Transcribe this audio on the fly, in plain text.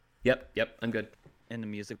Yep, I'm good. And the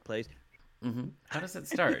music plays. Mm-hmm. How does it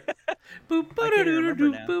start? I can't remember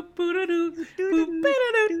now.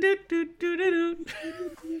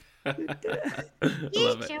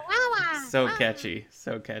 Love it. So catchy.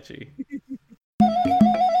 So catchy.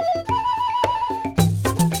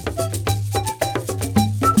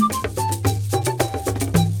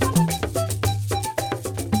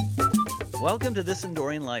 Welcome to This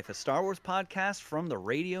Endorian Life, a Star Wars podcast from the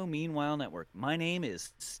Radio Meanwhile Network. My name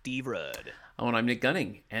is Steve Rudd. Oh, and I'm Nick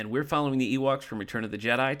Gunning, and we're following the Ewoks from Return of the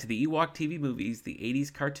Jedi to the Ewok TV movies, the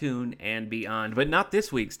 80s cartoon, and beyond. But not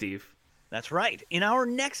this week, Steve. That's right. In our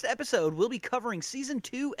next episode, we'll be covering Season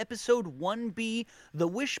 2, Episode 1B, The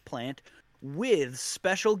Wish Plant, with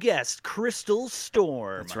special guest Crystal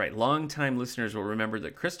Storm. That's right. Longtime listeners will remember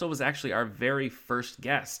that Crystal was actually our very first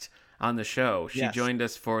guest on the show. She joined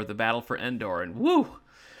us for the Battle for Endor, and woo,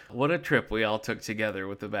 what a trip we all took together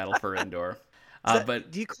with the Battle for Endor. But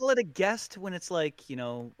do you call it a guest when it's like,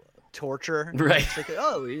 torture? Right. It's like,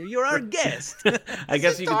 oh, you're our guest. I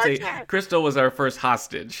guess you could say Crystal was our first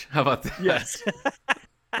hostage. How about that? Yes.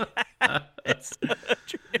 It's so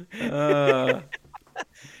true.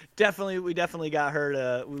 Definitely, we definitely got her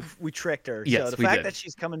to. We tricked her. Yes, so the we fact did. that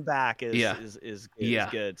she's coming back is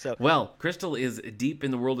good. So well, Crystal is deep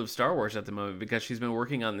in the world of Star Wars at the moment because she's been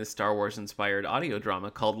working on this Star Wars inspired audio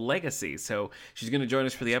drama called Legacy. So she's going to join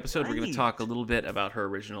us for the episode. We're going to talk a little bit about her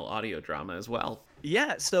original audio drama as well.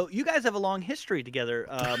 Yeah. So you guys have a long history together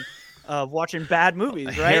of watching bad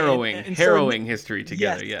movies, right? Harrowing history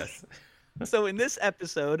together. Yes. So in this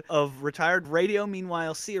episode of Retired Radio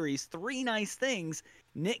Meanwhile series, Three Nice Things,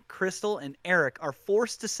 Nick, Crystal, and Eric are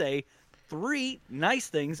forced to say three nice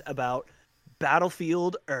things about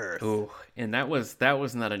Battlefield Earth. Oh, and that was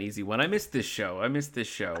not an easy one. I missed this show.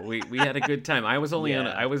 We had a good time. I was only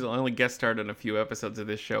only guest starred on a few episodes of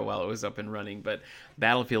this show while it was up and running, but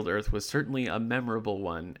Battlefield Earth was certainly a memorable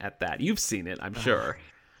one at that. You've seen it, I'm sure.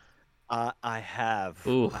 I have.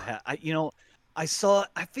 Ooh. I saw it.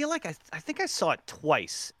 I feel like I think I saw it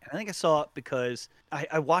twice. I think I saw it because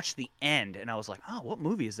I watched the end and I was like, oh, what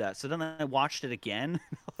movie is that? So then I watched it again.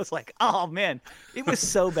 I was like, oh man, it was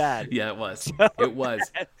so bad. Yeah, it was. It was.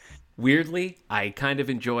 Weirdly, I kind of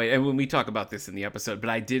enjoy, and when we talk about this in the episode, but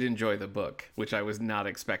I did enjoy the book, which I was not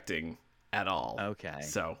expecting at all. Okay.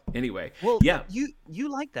 So anyway, well, yeah, you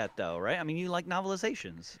like that though, right? I mean, you like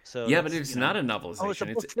novelizations. So yeah, but it's not a novelization. Oh, it's a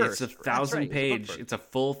book it's first. a 1,000-page. Right. It's a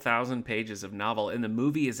full 1,000 pages of novel, and the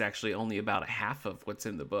movie is actually only about half of what's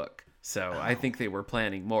in the book. So I think they were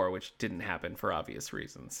planning more, which didn't happen for obvious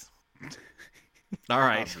reasons. All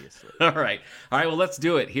right. Obviously. All right. Well, let's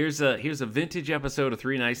do it. Here's a vintage episode of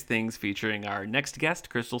Three Nice Things featuring our next guest,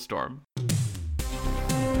 Crystal Storm.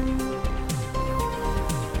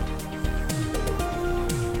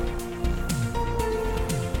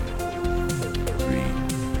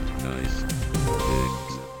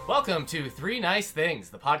 Welcome to Three Nice Things,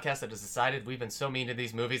 the podcast that has decided we've been so mean to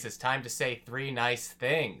these movies, it's time to say three nice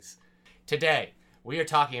things. Today, we are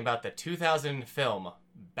talking about the 2000 film,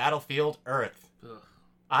 Battlefield Earth. Ugh.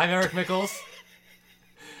 I'm Eric Mickles,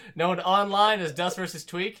 known online as Dust vs.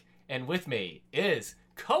 Tweak, and with me is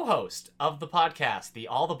co-host of the podcast, the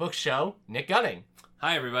All the Books Show, Nick Gunning.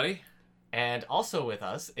 Hi, everybody. And also with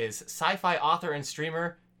us is sci-fi author and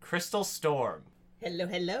streamer, Crystal Storm.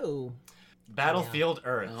 Hello. Battlefield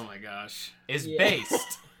Earth. Oh my gosh. Is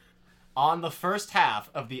based on the first half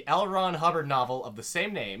of the L. Ron Hubbard novel of the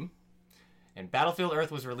same name. And Battlefield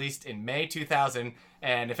Earth was released in May 2000.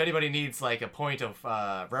 And if anybody needs like a point of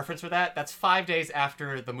reference for that, that's 5 days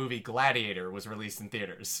after the movie Gladiator was released in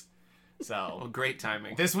theaters. So well, great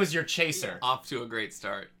timing. This was your chaser. Off to a great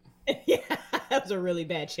start. Yeah, that was a really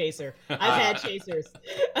bad chaser. I've had chasers.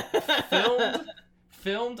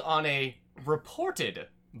 filmed on a reported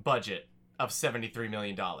budget of $73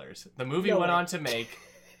 million. The movie went on to make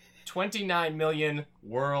 $29 million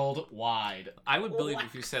worldwide. I would believe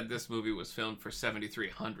if you said this movie was filmed for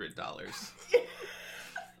 $7,300.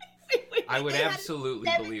 I would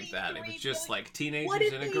absolutely believe that. It was just like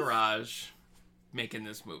teenagers in a garage making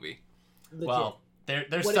this movie. Legit. Well,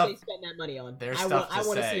 there's what stuff. did they spend that money on? There's I stuff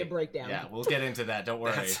want to say. see a breakdown. Yeah, we'll get into that. Don't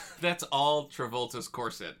worry. That's all Travolta's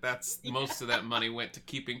corset. Most of that money went to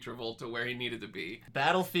keeping Travolta where he needed to be.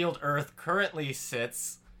 Battlefield Earth currently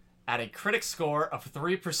sits at a critic score of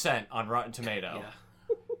 3% on Rotten Tomato.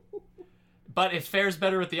 Yeah. But it fares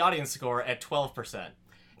better with the audience score at 12%.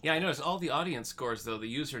 Yeah, I noticed all the audience scores, though,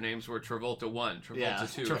 the usernames were Travolta 1,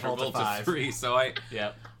 Travolta 2, Travolta Travolta 5. 3, so I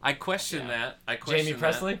question that. Jamie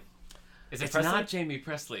Presley? Is it It's Presley? not Jamie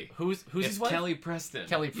Presley. Who's It's his wife? Kelly Preston.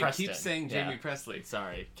 Kelly You Preston. keep saying Yeah. Jamie Presley.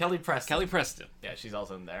 Sorry, Kelly Preston. Kelly Preston. Yeah, she's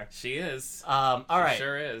also in there. She is. All right.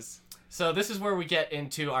 Sure is. So this is where we get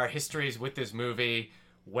into our histories with this movie.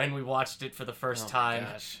 When we watched it for the first time,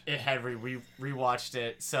 gosh. it had rewatched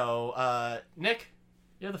it. So, Nick,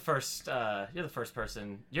 you're the first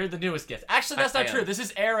person. You're the newest guest. Actually, that's not I true. am. This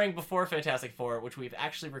is airing before Fantastic Four, which we've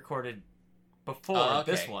actually recorded before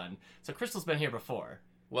Okay. this one. So Crystal's been here before.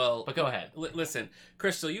 Well, But go ahead. Listen,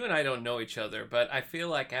 Crystal, you and I don't know each other, but I feel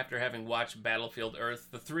like after having watched Battlefield Earth,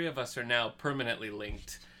 the three of us are now permanently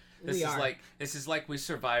linked. This is like we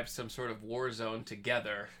survived some sort of war zone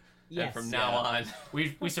together. Yes. And from now on,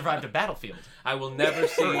 We survived a battlefield. I will never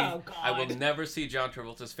see Oh, God. I will never see John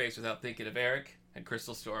Travolta's face without thinking of Eric and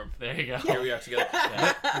Crystal Storm. There you go. Here we are together.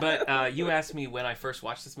 But you asked me when I first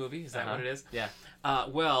watched this movie. Is that what it is? Yeah.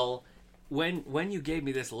 Well, when you gave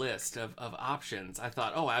me this list of options, I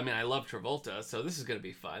thought, oh, I mean, I love Travolta, so this is going to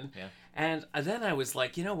be fun. Yeah. And then I was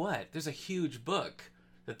like, you know what? There's a huge book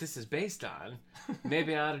that this is based on.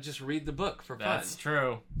 Maybe I ought to just read the book for fun. That's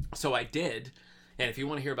true. So I did. And if you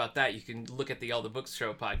want to hear about that, you can look at the All the Books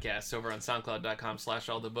Show podcast over on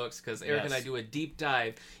SoundCloud.com/AllTheBooks, because Eric and I do a deep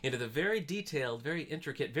dive into the very detailed, very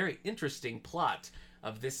intricate, very interesting plot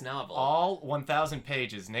of this novel. All 1,000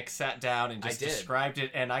 pages. Nick sat down and just I did. described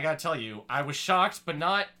it, and I gotta tell you, I was shocked, but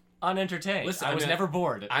not unentertained. Listen, I was never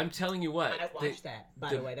bored. I'm telling you what. I watched that, by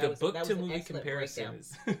the way. That the was, book that was to an movie excellent comparison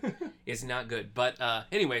breakdown. is not good. But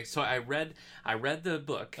anyway, so I read the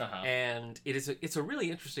book, Uh-huh. and it's a really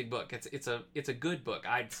interesting book. It's a good book,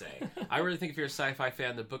 I'd say. I really think if you're a sci-fi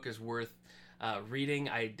fan, the book is worth reading.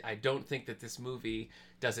 I don't think that this movie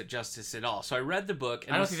does it justice at all. So I read the book,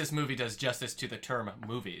 and I don't think this movie does justice to the term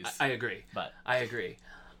movies. I agree. But I agree.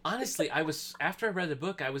 Honestly, after I read the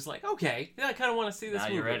book, I was like, okay, yeah, I kind of want to see this Now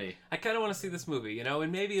movie. you're ready. I kind of want to see this movie,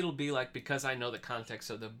 and maybe it'll be like, because I know the context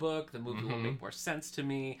of the book, the movie will make more sense to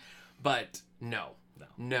me. But no.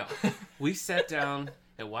 We sat down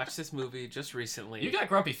and watched this movie just recently. you got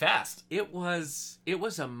grumpy fast. It was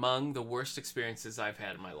among the worst experiences I've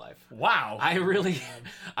had in my life. Wow. I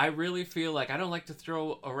really feel like, I don't like to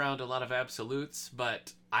throw around a lot of absolutes,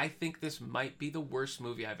 but I think this might be the worst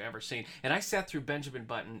movie I've ever seen. And I sat through Benjamin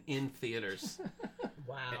Button in theaters,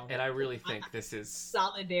 Wow. and I really think this is...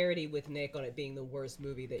 Solidarity with Nick on it being the worst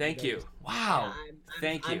movie that Thank you. Wow.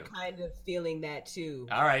 Thank you. I'm kind of feeling that too.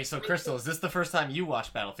 All right, so Crystal, is this the first time you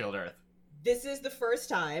watched Battlefield Earth? This is the first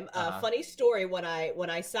time. Funny story. When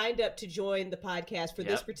I signed up to join the podcast for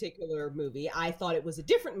this Yep. particular movie, I thought it was a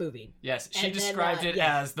different movie. Yes, she And then, described it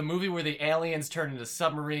yeah. as the movie where the aliens turn into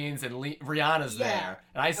submarines and Rihanna's Yeah. there.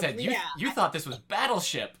 And I said, Yeah. you thought this was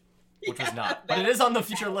Battleship, which was not. But it is on the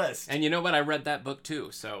future list. And you know what? I read that book too,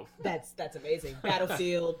 so... That's amazing.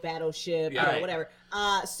 Battlefield, Battleship, Yeah, right. whatever.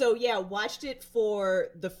 So yeah, watched it for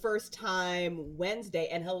the first time Wednesday,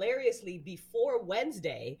 and hilariously before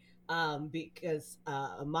Wednesday, because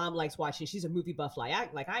Mom likes watching. She's a movie buff like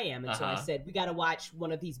I am, and so I Uh-huh. said we got to watch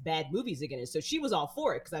one of these bad movies again. And so she was all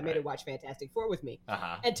for it because I made her Right. watch Fantastic Four with me.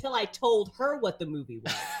 Uh-huh. Until I told her what the movie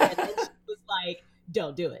was, and then she was like,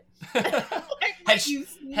 "Don't do it." Had You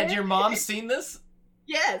seen Had it? your mom seen this?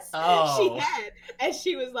 Yes, Oh. she had, and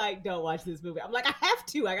she was like, "Don't watch this movie." I'm like, "I have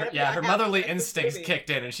to. I gotta." Yeah, I her have to motherly watch this instincts movie." kicked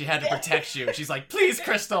in and she had to protect you. She's like, please,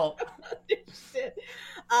 Crystal. Shit.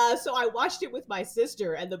 So I watched it with my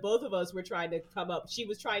sister, and the both of us were trying to come up. She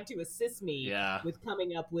was trying to assist me Yeah. with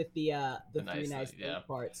coming up with the three nice, nice yeah. things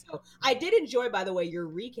part. So I did enjoy, by the way, your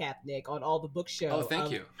recap, Nick, on all the book show. Oh, thank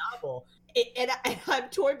of you. the novel. I'm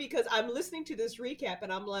torn because I'm listening to this recap,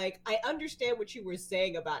 and I'm like, I understand what you were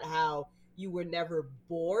saying about how you were never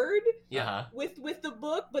bored Yeah. Uh-huh. with the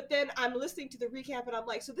book, but then I'm listening to the recap and I'm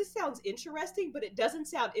like, so this sounds interesting, but it doesn't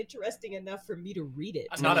sound interesting enough for me to read it.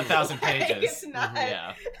 Not 1,000 Like, pages. it's not.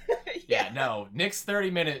 Yeah. Yeah, no. Nick's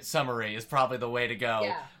 30-minute summary is probably the way to go.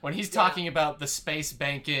 Yeah. When he's talking about the space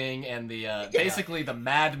banking and the basically the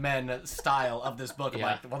Mad Men style of this book, I'm Yeah.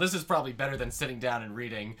 like, well, this is probably better than sitting down and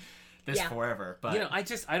reading this Yeah. forever. But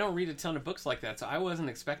I don't read a ton of books like that, so I wasn't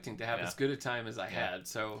expecting to have Yeah. as good a time as I had.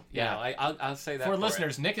 So Yeah. I'll say that for it.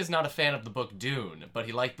 listeners, Nick is not a fan of the book Dune, but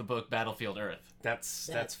he liked the book Battlefield Earth. That's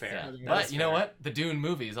fair. Yeah. That's But you know fair. what? The Dune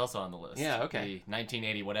movie is also on the list. Yeah, okay. The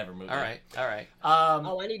 1980 whatever movie. All right.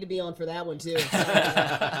 Oh, I need to be on for that one too.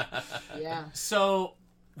 Yeah. So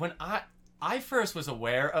when I first was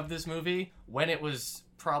aware of this movie when it was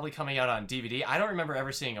probably coming out on DVD. I don't remember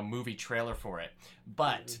ever seeing a movie trailer for it,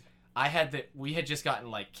 but we had just gotten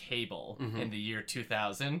like cable in the year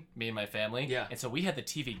 2000, me and my family. Yeah. And so we had the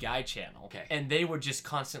TV Guide channel. Okay. And they would just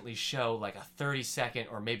constantly show like a 30-second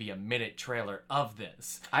or maybe a minute trailer of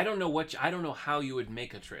this. I don't know how you would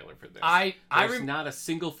make a trailer for this. There's not a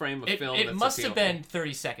single frame of film. It that's must have appealing. been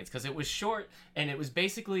 30 seconds because it was short, and it was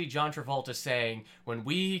basically John Travolta saying, when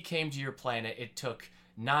we came to your planet, it took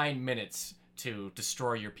 9 minutes to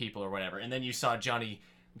destroy your people or whatever. And then you saw Johnny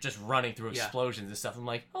just running through explosions and stuff. I'm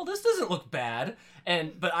like, oh, this doesn't look bad.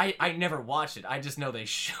 But I never watched it. I just know they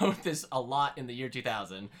showed this a lot in the year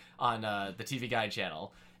 2000 on the TV Guide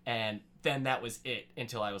channel. And then that was it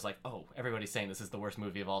until I was like, oh, everybody's saying this is the worst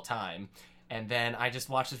movie of all time. And then I just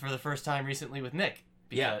watched it for the first time recently with Nick.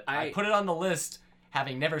 Because I put it on the list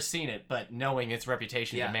having never seen it, but knowing its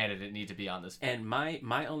reputation demanded it need to be on this film. And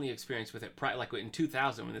my only experience with it, like in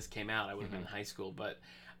 2000 when this came out, I would have been in high school, but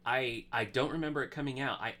I don't remember it coming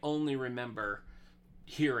out. I only remember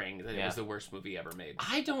hearing that it was the worst movie ever made.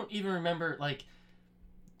 I don't even remember, like,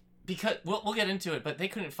 because we'll get into it, but they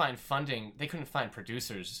couldn't find funding. They couldn't find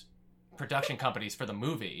production companies for the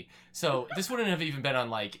movie. So this wouldn't have even been on,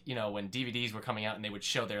 like, you know, when DVDs were coming out and they would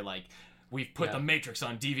show their, like, we've put The Matrix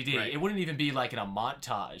on DVD. Right. It wouldn't even be like in a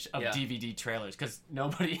montage of DVD trailers because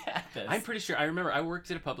nobody had this. I'm pretty sure. I remember I worked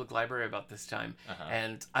at a public library about this time,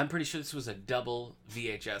 and I'm pretty sure this was a double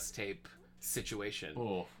VHS tape situation.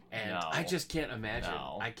 Ooh, and I just can't imagine.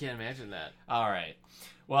 I can't imagine that. All right.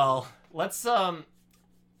 Well, let's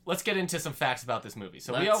get into some facts about this movie.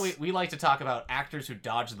 So we like to talk about actors who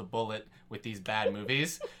dodge the bullet with these bad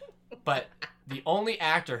movies. But the only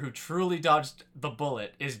actor who truly dodged the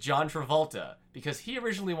bullet is John Travolta, because he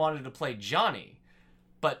originally wanted to play Johnny,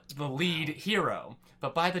 but the lead hero.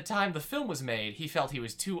 But by the time the film was made, he felt he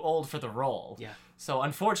was too old for the role. Yeah. So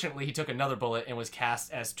unfortunately, he took another bullet and was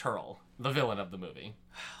cast as Turl, the villain of the movie.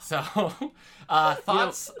 So,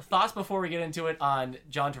 thoughts before we get into it on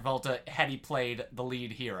John Travolta had he played the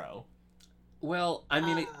lead hero? Well, I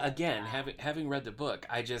mean, again, having read the book,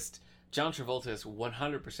 John Travolta is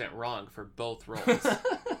 100% wrong for both roles.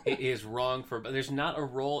 It is wrong for... There's not a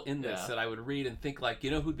role in this that I would read and think like,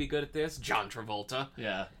 you know who'd be good at this? John Travolta.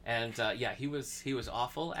 Yeah. And he was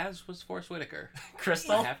awful, as was Forrest Whitaker.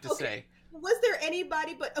 Crystal? I have to say. Was there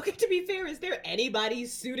anybody, to be fair, is there anybody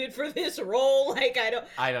suited for this role? Like, I don't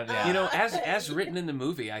yeah. You know, as written in the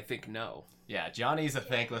movie, I think no. Yeah, Johnny's a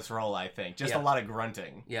thankless role, I think. Just a lot of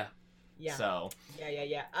grunting. Yeah. Yeah. So.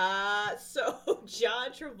 Yeah. So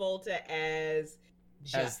John Travolta as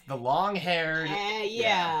the long-haired.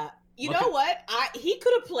 You know what? He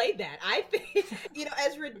could have played that. I think,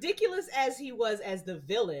 as ridiculous as he was as the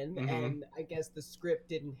villain, and I guess the script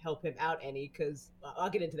didn't help him out any, because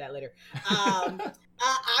I'll get into that later.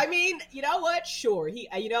 I mean, you know what? Sure.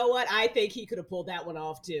 I think he could have pulled that one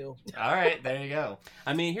off too. All right, there you go.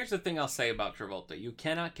 I mean, here's the thing I'll say about Travolta. You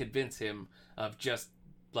cannot convince him of just,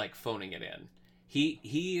 like, phoning it in.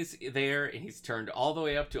 He is there, and he's turned all the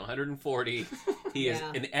way up to 140. He is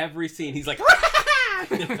in every scene. He's like,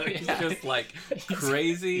 he's just like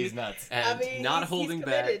crazy. He's nuts, and not holding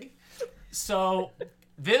back. So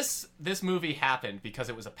this movie happened because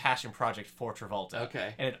it was a passion project for Travolta.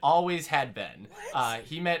 Okay, and it always had been.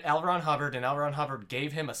 He met L. Ron Hubbard, and L. Ron Hubbard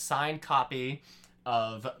gave him a signed copy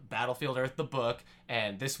of Battlefield Earth, the book,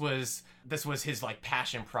 and this was his, like,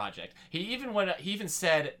 passion project. He even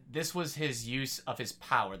said this was his use of his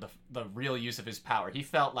power, the real use of his power. He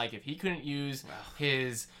felt like if he couldn't use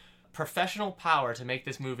his professional power to make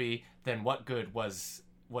this movie, then what good was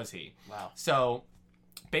he? Wow. So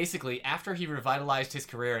basically, after he revitalized his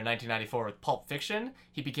career in 1994 with Pulp Fiction,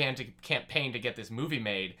 he began to campaign to get this movie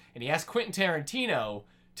made, and he asked Quentin Tarantino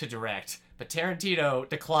to direct, but Tarantino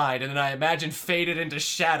declined, and then I imagine faded into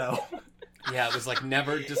shadow. Yeah, it was like,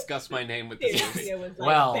 never discuss my name with this movie. It was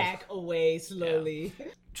like, back away slowly. Yeah.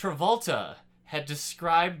 Travolta had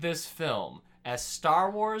described this film as Star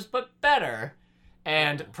Wars, but better,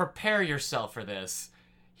 and prepare yourself for this.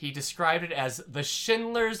 He described it as the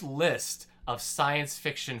Schindler's List of science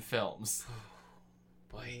fiction films.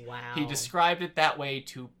 Boy. Wow. He described it that way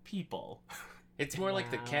to people. It's more like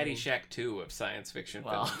the Caddyshack 2 of science fiction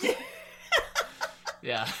films.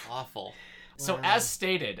 Yeah. Awful. So as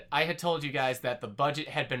stated, I had told you guys that the budget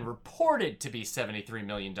had been reported to be $73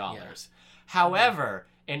 million. Yeah. However,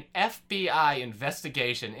 an FBI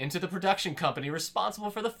investigation into the production company responsible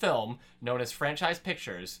for the film, known as Franchise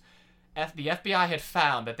Pictures, the FBI had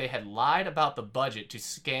found that they had lied about the budget to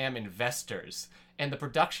scam investors, and the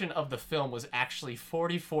production of the film was actually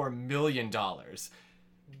 $44 million. Wow.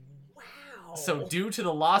 So due to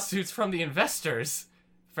the lawsuits from the investors,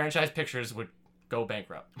 Franchise Pictures would go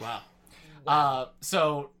bankrupt. Wow.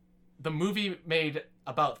 So the movie made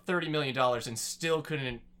about $30 million and still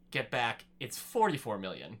couldn't get back its $44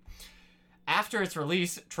 million. After its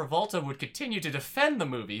release, Travolta would continue to defend the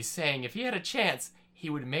movie, saying if he had a chance, he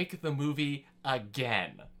would make the movie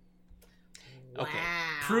again. Okay. Wow.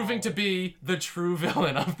 Proving to be the true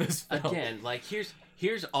villain of this film. Again, like here's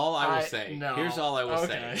all I will say. No. Here's all I will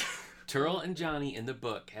Okay. say. Turl and Johnny in the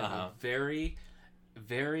book have Uh-huh. a very,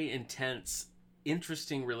 very intense,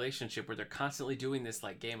 interesting relationship where they're constantly doing this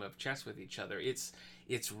like game of chess with each other. It's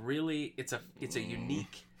really it's a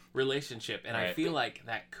unique relationship, and I Right. feel like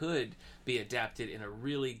that could be adapted in a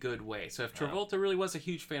really good way. So if Travolta really was a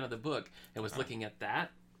huge fan of the book and was looking at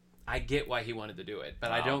that, I get why he wanted to do it,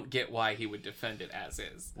 but I Wow. don't get why he would defend it as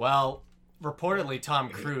is. Well, reportedly Tom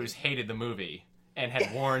Cruise hated the movie and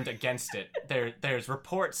had warned against it. There's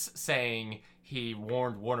reports saying he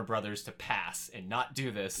warned Warner Brothers to pass and not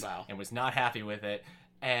do this, Wow. and was not happy with it.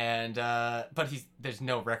 And but there's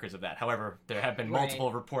no records of that. However, there have been Right.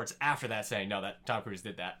 multiple reports after that saying no, that Tom Cruise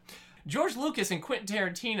did that. George Lucas and Quentin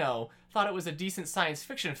Tarantino thought it was a decent science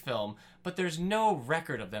fiction film, but there's no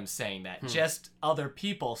record of them saying that. Just other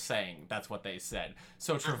people saying that's what they said.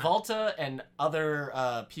 So Travolta and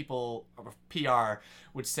other people, PR,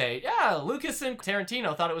 would say, yeah, Lucas and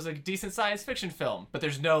Tarantino thought it was a decent science fiction film, but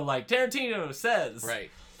there's no like Tarantino says. Right.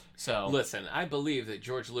 So Listen, I believe that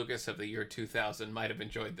George Lucas of the year 2000 might have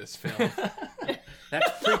enjoyed this film. That's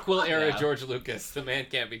prequel era Yeah. George Lucas. The man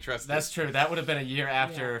can't be trusted. that's true. That would have been a year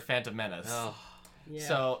after Phantom Menace. Oh, Yeah.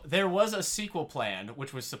 So there was a sequel planned,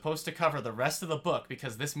 which was supposed to cover the rest of the book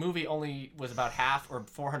because this movie only was about half or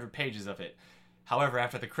 400 pages of it. However,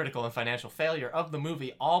 after the critical and financial failure of the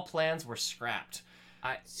movie, all plans were scrapped.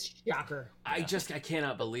 Shocker. I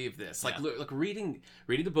cannot believe this. Like, Yeah. look, reading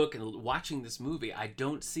the book and watching this movie, I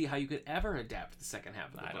don't see how you could ever adapt the second half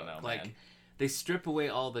of the book. I don't know, like, man. they strip away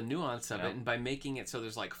all the nuance of Yeah. it, and by making it so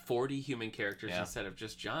there's like 40 human characters Yeah. instead of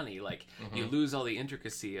just Johnny, like you lose all the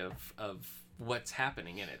intricacy of what's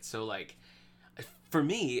happening in it. So like, for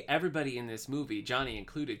me, everybody in this movie, Johnny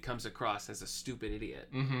included, comes across as a stupid idiot.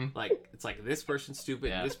 Mm-hmm. Like, it's like this person's stupid,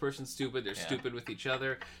 Yeah. and this person's stupid, they're Yeah. stupid with each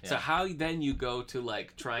other. So Yeah. how then you go to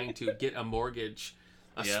like trying to get a mortgage,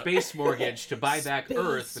 a Yep. space mortgage to buy back Space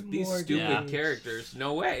Earth with these mortgage. stupid Yeah. characters?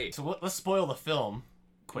 No way. So let's spoil the film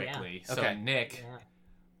quickly. Yeah. So Okay. Nick, Yeah.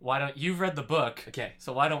 why don't you've read the book? Okay.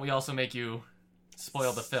 So why don't we also make you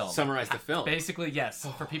spoil the film? Summarize the film. Basically, yes,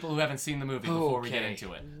 for people who haven't seen the movie before we get Okay.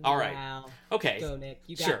 into it. All right. Wow. Okay. Go, Nick.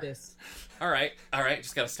 You got Sure. this. All right.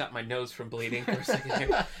 Just gotta stop my nose from bleeding for a second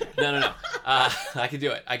here. No. I can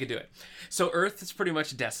do it. So Earth is pretty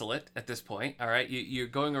much desolate at this point. All right. You're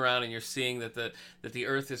going around and you're seeing that the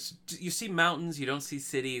Earth is. You see mountains. You don't see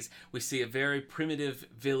cities. We see a very primitive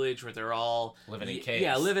village where they're all Living in caves.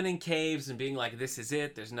 Yeah, living in caves and being like, "This is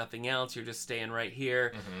it. There's nothing else. You're just staying right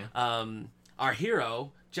here." Mm-hmm. Our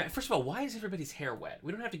hero. First of all, why is everybody's hair wet?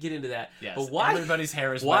 We don't have to get into that. Yes, But why? everybody's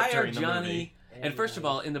hair is Why wet are during the Johnny? movie. And first of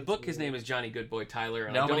all, in the book, his name is Johnny Goodboy Tyler.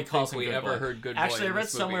 And Nobody I don't calls think him we Good ever Boy. heard Good Boy. Actually, I in read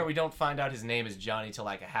this somewhere movie. we don't find out his name is Johnny till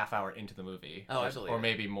like a half hour into the movie. Oh, absolutely. Or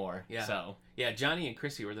maybe more. Yeah. So Yeah, Johnny and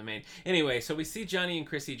Chrissy were the main. Anyway, so we see Johnny and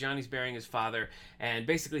Chrissy. Johnny's burying his father, and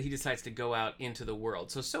basically he decides to go out into the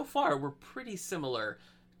world. So far, we're pretty similar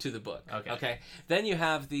to the book. Okay. Then you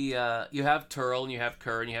have you have Turl and you have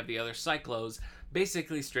Kerr and you have the other Cyclos,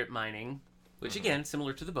 basically strip mining, which again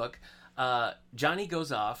similar to the book. Johnny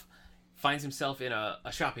goes off, finds himself in a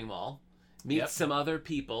shopping mall, meets Yep. some other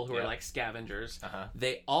people who are Yep. like scavengers. Uh-huh.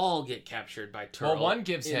 They all get captured by Turl. Well, one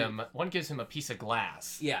gives him a piece of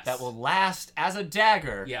glass. Yes. That will last as a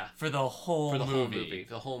dagger. Yeah. For the whole for the whole movie. movie.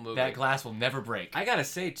 The whole movie. That glass will never break. I gotta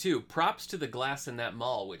say too, props to the glass in that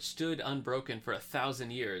mall, which stood unbroken for 1,000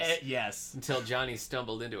 years Yes. until Johnny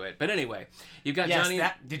stumbled into it. But anyway, you've got Yes. Johnny.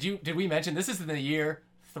 Did we mention this is in the year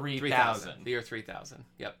 3000? The year 3000.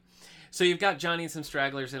 Yep. So you've got Johnny and some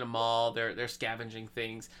stragglers in a mall. They're scavenging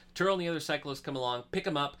things. Turl and the other Cyclos come along, pick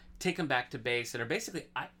them up, take them back to base, and are basically.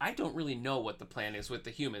 I don't really know what the plan is with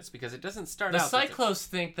the humans because it doesn't start The out. that Cyclos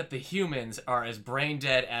think that the humans are as brain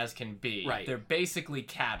dead as can be. Right. They're basically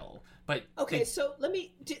cattle. But Okay, so let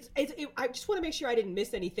me. I just want to make sure I didn't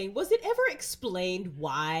miss anything. Was it ever explained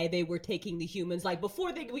why they were taking the humans? Like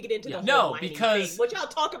before we get into the whole No, mining because- thing, which I'll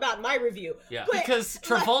talk about in my review. Yeah. But, because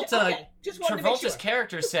like, Travolta, okay, just wanted to make Travolta's sure.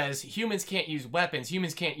 character says humans can't use weapons,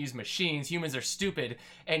 humans can't use machines, humans are stupid,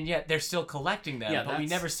 and yet they're still collecting them. Yeah, but we that's-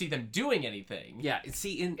 never see them doing anything. Yeah,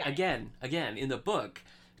 see, again, in the book,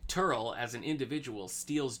 Turl as an individual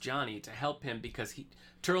steals Johnny to help him because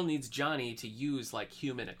Turl needs Johnny to use like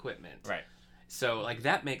human equipment. Right. So like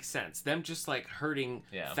that makes sense. Them just like hurting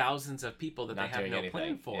Yeah. thousands of people that Not they have doing no anything,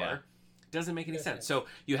 plan for. yeah. Doesn't make any sense. So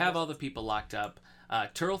you have all the people locked up.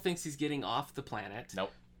 Turl thinks he's getting off the planet.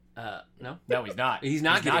 Nope. No? No, he's not. He's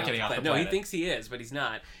not getting off the planet. No, he planet. thinks he is, but he's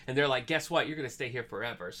not. And they're like, guess what? You're going to stay here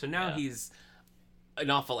forever. So now he's an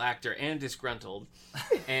awful actor and disgruntled.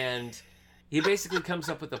 And he basically comes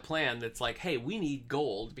up with a plan that's like, hey, we need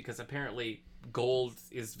gold because apparently gold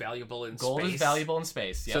is valuable in space. Gold is valuable in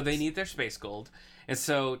space, yes. So they need their space gold. And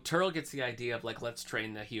so Turl gets the idea of, like, let's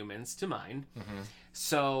train the humans to mine. Mm-hmm.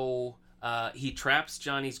 So he traps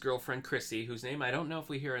Johnny's girlfriend, Chrissy, whose name I don't know if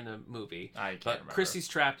we hear in the movie. I can't but remember. Chrissy's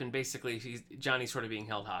trapped, and basically Johnny's sort of being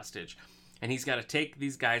held hostage. And he's got to take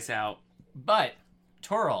these guys out. But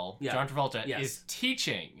Turl, Yeah. John Travolta, Yes. is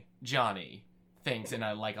teaching Johnny things in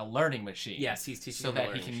a learning machine. Yes, he's teaching so him a that he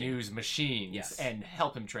learning can machine. use machines Yes. and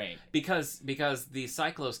help him train. Because the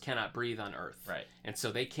Cyclos cannot breathe on Earth. Right. And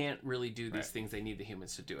so they can't really do these Right. things. They need the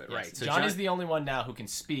humans to do it. Yes. Right. So Johnny's the only one now who can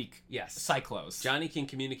speak Yes. Cyclos. Johnny can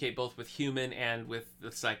communicate both with human and with the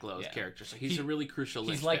Cyclos Yeah. character. So he's a really crucial He's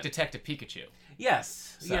linchpin. like Detective Pikachu.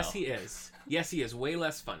 Yes. So. Yes, he is. Yes, he is. Way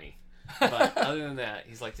less funny. But other than that,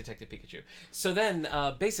 he's like Detective Pikachu. So then,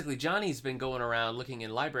 basically, Johnny's been going around looking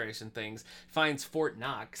in libraries and things, finds Fort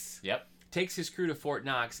Knox, Yep. takes his crew to Fort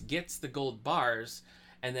Knox, gets the gold bars,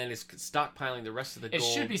 and then is stockpiling the rest of the It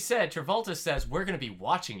gold. should be said, Travolta says, we're going to be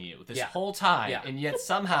watching you this Yeah. whole time, Yeah. and yet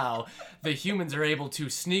somehow the humans are able to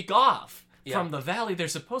sneak off Yeah. from the valley they're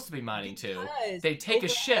supposed to be mining to. Because They take a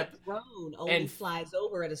overall ship. drone only and- flies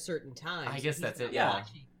over at a certain time. I so guess he's that's it, not yeah.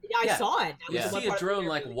 watching. Yeah, I Yeah. saw it. That was Yeah. the You one see a part drone where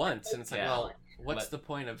like really once, and it's like, Yeah. well, what's But- the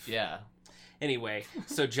point of... Yeah. Anyway,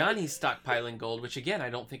 so Johnny's stockpiling gold, which again, I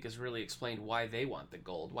don't think is really explained why they want the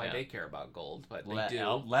gold, why Yeah. they care about gold, but they do.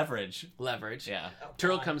 Leverage. Leverage. Yeah.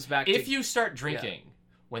 Turl comes back If to... you start drinking,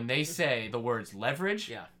 when they say the words leverage,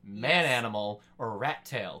 Yeah. man Yes. animal, or rat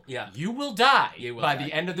tail, Yeah. you will die You will by die.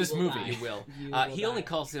 the end of this You will movie. die. You will. You will He only die.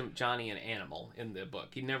 calls him Johnny an animal in the book.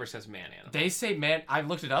 He never says man animal. They say man. I've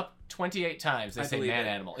looked it up 28 times. They I say believe man it.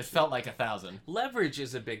 animal. It felt like 1,000. Leverage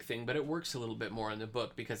is a big thing, but it works a little bit more in the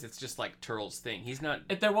book because it's just like Turl's thing. He's not...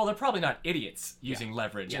 They're probably not idiots using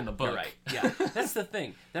leverage in the book. You're right. Yeah, that's the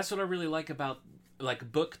thing. That's what I really like about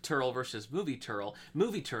like book Turl versus movie Turl.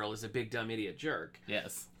 Movie Turl is a big dumb idiot jerk.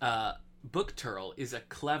 Yes. Book Turl is a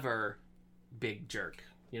clever big jerk.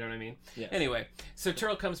 You know what I mean? Yes. Anyway, so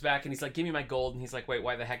Turl comes back and he's like, "Give me my gold." And he's like, "Wait,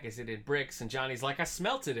 why the heck is it in bricks?" And Johnny's like, "I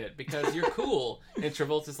smelted it because you're cool." And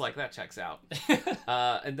Travolta's like, "That checks out."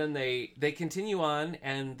 And then they continue on,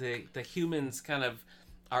 and the humans kind of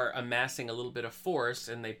are amassing a little bit of force,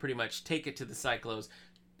 and they pretty much take it to the Cyclos.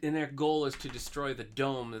 And their goal is to destroy the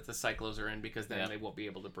dome that the Cyclos are in, because then Yep. they won't be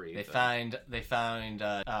able to breathe. They found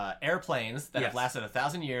airplanes that have Yes. lasted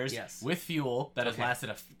 1,000 years Yes. with fuel that has Okay. lasted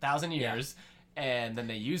 1,000 years, and then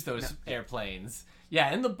they use those airplanes.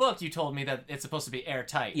 Yeah, in the book you told me that it's supposed to be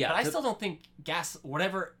airtight. Yeah, but I the- still don't think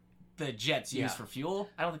whatever the jets use Yeah. for fuel,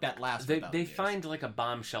 I don't think that lasts. They for 1,000 years. find like a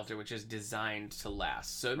bomb shelter which is designed to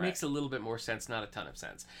last, so it Right. makes a little bit more sense, not a ton of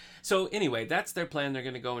sense. So anyway, that's their plan. They're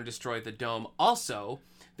going to go and destroy the dome. Also,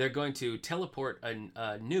 they're going to teleport a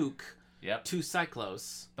nuke Yep. to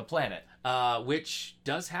Cyclos, the planet, which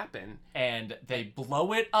does happen. and they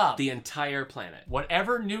blow it up. The entire planet.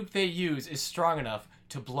 Whatever nuke they use is strong enough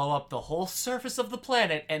to blow up the whole surface of the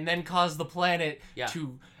planet and then cause the planet Yeah.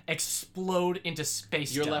 to explode into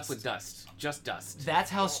space You're dust. left with dust, just dust. That's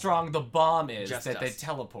how strong the bomb is Just that dust. they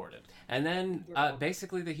teleported. And then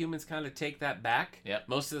basically the humans kind of take that back. Yep.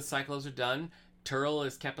 Most of the Cyclos are done. Turl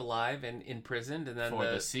is kept alive and imprisoned, and then For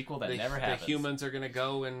the sequel that never the happens. humans are going to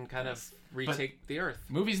go and kind of retake the Earth.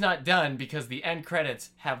 Movie's not done because the end credits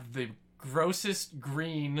have the grossest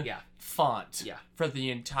green Yeah. font Yeah. for the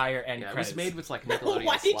entire end Yeah, it credits. was made with like Nickelodeon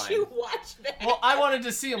Why did slime. you watch that? Well, I wanted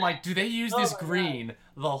to see. I'm like, do they use this Oh my green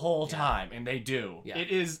the whole time? And they do. Yeah. It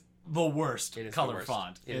is the worst It is the color worst.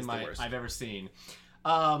 font It is the worst. I've ever seen.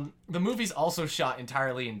 The movie's also shot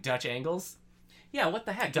entirely in Dutch angles. Yeah, what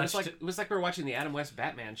the heck? Dutch It was like we were watching the Adam West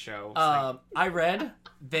Batman show. It's like- I read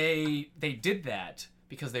they did that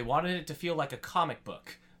because they wanted it to feel like a comic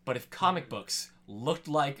book. But if comic books looked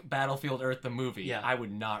like Battlefield Earth the movie, Yeah. I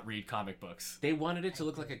would not read comic books. they wanted it to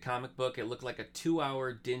look like a comic book. It looked like a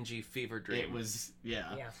 2-hour dingy fever dream. It was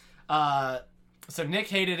Yeah. So Nick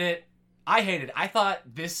hated it. I hated it. I thought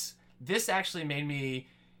this actually made me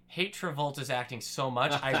hate Travolta's acting so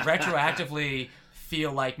much. I retroactively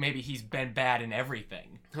feel like maybe he's been bad in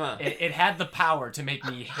everything. Huh. It had the power to make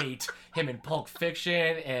me hate him in Pulp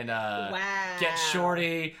Fiction and Wow. Get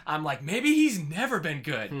Shorty. I'm like, maybe he's never been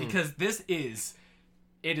good because it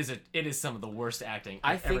is some of the worst acting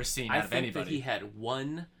I've ever seen out of anybody. that he had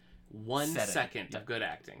one Setting. second of good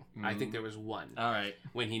acting. I think there was one. All right.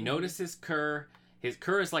 When he notices Kerr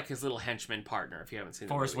Kerr is like his little henchman partner. If you haven't seen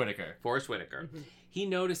Forrest the movie. Whitaker. Forrest Whitaker. Mhm. He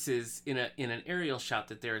notices in an aerial shot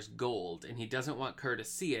that there's gold, and he doesn't want Kerr to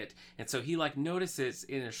see it, and so he like notices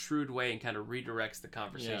in a shrewd way and kind of redirects the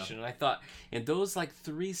conversation. And I thought in those like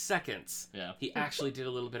 3 seconds, he actually did a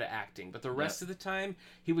little bit of acting, but the rest of the time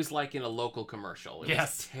he was like in a local commercial. It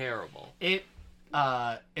was terrible.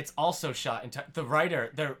 It's also shot in the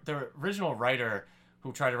writer, the original writer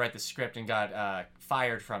who tried to write the script and got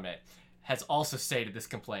fired from it, has also stated this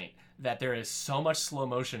complaint that there is so much slow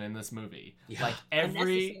motion in this movie. Like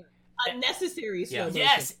unnecessary slow motion.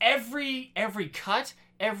 Yes, every cut,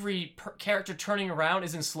 every character turning around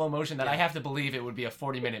is in slow motion that I have to believe it would be a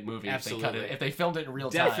 40-minute movie if they filmed it in real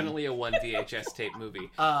time. Definitely a 1 VHS tape movie.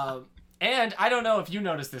 And I don't know if you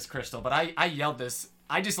noticed this, Crystal, but I yelled this.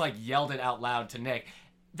 I just like yelled it out loud to Nick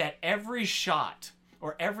that every shot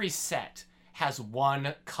or every set has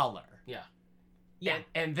one color. Yeah.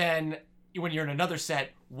 And then when you're in another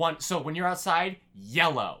set, so when you're outside,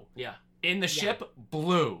 yellow. Yeah. In the ship,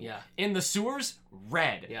 blue. Yeah. In the sewers,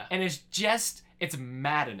 red. Yeah. And it's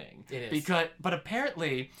maddening. It is. But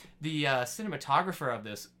apparently the cinematographer of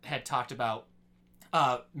this had talked about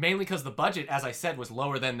mainly because the budget, as I said, was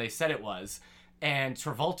lower than they said it was, and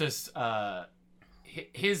Travolta's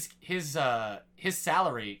his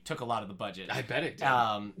salary took a lot of the budget. I bet it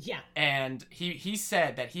did. And he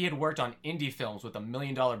said that he had worked on indie films with $1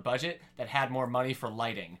 million budget that had more money for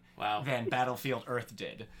lighting than Battlefield Earth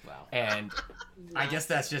did. Wow. And I guess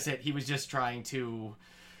that's just it. He was just trying to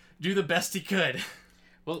do the best he could.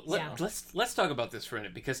 Well, let's talk about this for a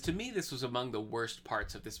minute, because to me this was among the worst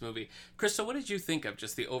parts of this movie. Crystal, what did you think of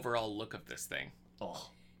just the overall look of this thing?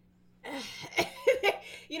 Oh.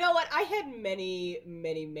 You know what? I had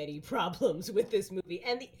many problems with this movie.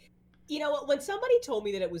 And you know what? When somebody told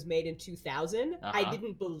me that it was made in 2000, I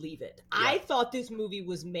didn't believe it. I thought this movie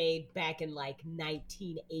was made back in like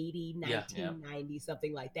 1980, 1990,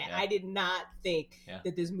 something like that. I did not think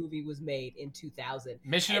that this movie was made in 2000.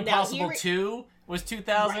 Mission Impossible 2 was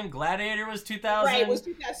 2000. Right. Gladiator was 2000. Right, it was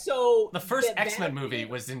 2000. So the first X-Men movie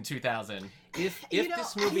was in 2000. If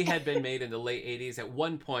this movie had been made in the late 80s, at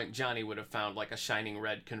one point Johnny would have found like a shining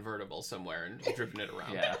red convertible somewhere and driven it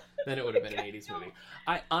around. Then it would have been an 80s movie.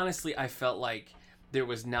 I felt like there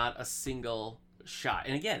was not a single shot.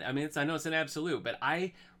 And again, I mean, I know it's an absolute, but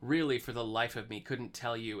I really, for the life of me, couldn't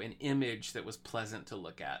tell you an image that was pleasant to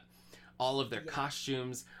look at. All of their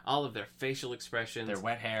costumes, all of their facial expressions. Their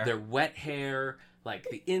wet hair. Like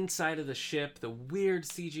the inside of the ship, the weird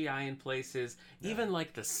CGI in places, even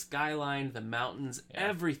like the skyline, the mountains,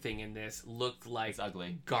 everything in this looked like it's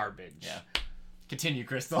ugly garbage. Yeah. Continue,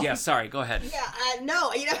 Crystal. Yeah, sorry, go ahead. Yeah,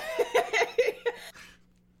 no, you know,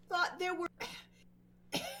 thought there were...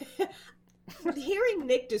 Hearing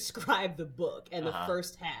Nick describe the book and the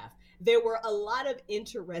first half, there were a lot of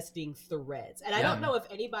interesting threads. And I don't know if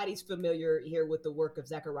anybody's familiar here with the work of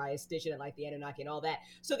Zecharia Sitchin and like the Anunnaki and all that.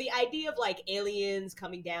 So the idea of like aliens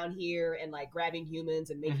coming down here and like grabbing humans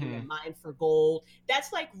and making them mine for gold,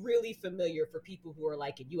 that's like really familiar for people who are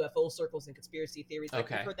like in UFO circles and conspiracy theories. Like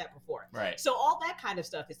we've heard that before. Right. So all that kind of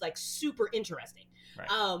stuff is like super interesting.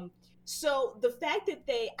 Right. So the fact that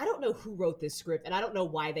I don't know who wrote this script, and I don't know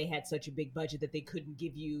why they had such a big budget that they couldn't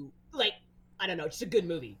give you like, I don't know, just a good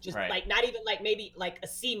movie. Just like not even like maybe like a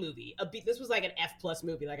C movie. This was like an F+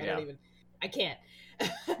 movie. Like I can't.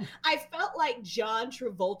 I felt like John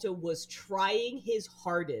Travolta was trying his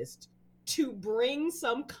hardest to bring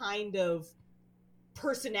some kind of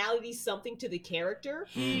personality, something to the character,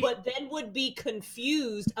 but then would be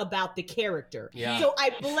confused about the character. So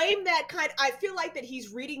I blame that I feel like that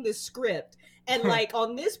he's reading the script and like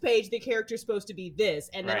on this page the character's supposed to be this,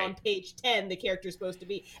 and then on page 10 the character's supposed to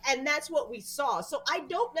be, and that's what we saw. So I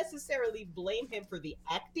don't necessarily blame him for the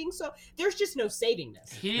acting. So there's just no saving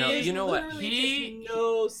this. You know what?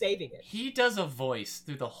 No saving it. He does a voice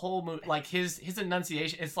through the whole movie, like his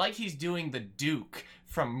enunciation. It's like he's doing the Duke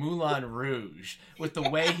from Moulin Rouge with the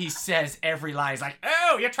way he says every line. He's like,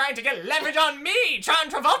 "Oh, you're trying to get leverage on me, John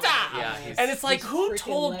Travolta." Yeah, and it's like, who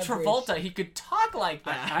told Travolta he could talk like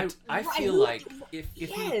that? I feel like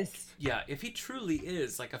if he truly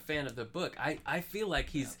is like a fan of the book, I feel like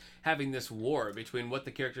he's having this war between what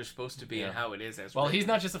the character's supposed to be and how it is as well. He's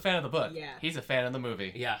not just a fan of the book. He's a fan of the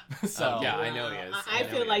movie. Yeah. So I know he is. I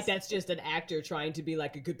feel like that's just an actor trying to be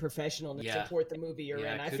like a good professional and support the movie you're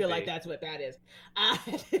in. I feel like that's what that is.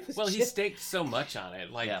 He staked so much on it.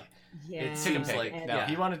 Like, it seems like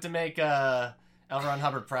he wanted to make L. Ron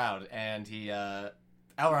Hubbard proud, and he.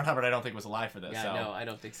 L. Ron Hubbard, I don't think was alive for this. Yeah, so. no, I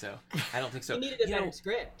don't think so. I don't think so. You needed a better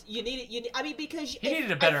script. I mean, because He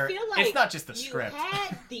needed a better. I feel like it's not just the you script.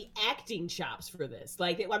 had the acting chops for this.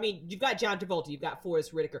 Like, I mean, you've got John Travolta, you've got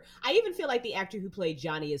Forrest Whitaker. I even feel like the actor who played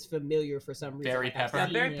Johnny is familiar for some reason. Barry Like, I've Pepper. Yeah,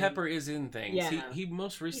 seen Barry him. Pepper is in things. Yeah. He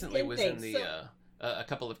most recently in was things, in the a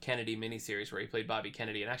couple of Kennedy miniseries where he played Bobby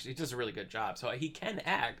Kennedy, and actually he does a really good job. So he can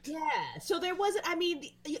act. Yeah. So there wasn't. I mean,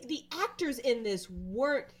 the actors in this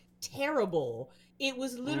weren't terrible. It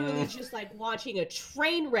was literally just like watching a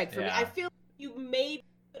train wreck for me. Yeah. I feel like you maybe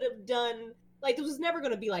could have done. Like, this was never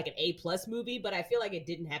going to be like an A+ movie, but I feel like it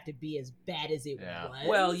didn't have to be as bad as it was.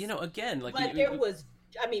 Well, you know, again, like but there was.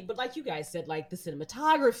 I mean, but like you guys said, like the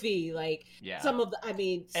cinematography, like some of the. I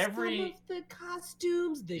mean, some of the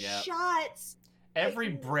costumes, the shots. Every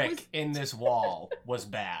It brick was- in this wall was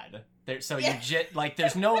bad. So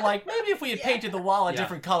there's no like, maybe if we had painted the wall a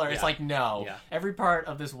different color, it's like, no. Yeah. Every part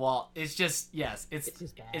of this wall, it's just, it's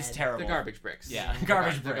just bad. It's terrible. the garbage bricks. Yeah, The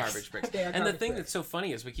garbage the bricks. garbage bricks. They are And the garbage thing bricks. that's so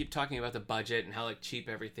funny is we keep talking about the budget and how like cheap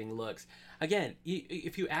everything looks. Again,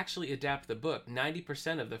 if you actually adapt the book,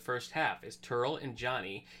 90% of the first half is Turl and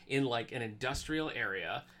Johnny in like an industrial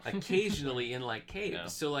area, occasionally in like caves. Yeah.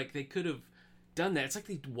 So like they could have done that. It's like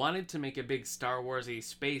they wanted to make a big Star Wars-y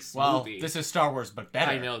space Well, movie. this is Star Wars, but better.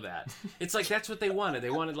 I know that. It's like that's what they wanted. They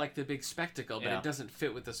wanted like the big spectacle, but Yeah. it doesn't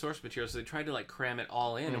fit with the source material, so they tried to like cram it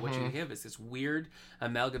all in, and what you have is this weird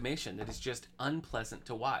amalgamation that is just unpleasant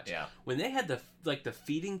to watch. Yeah. When they had the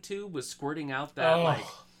feeding tube was squirting out that like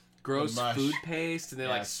gross mush. food paste, and they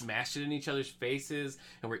like Yes. smashed it in each other's faces,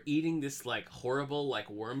 and we're eating this like horrible like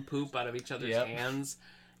worm poop out of each other's Yep. hands.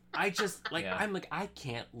 I just like Yeah. I'm like I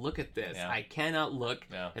can't look at this. Yeah. I cannot look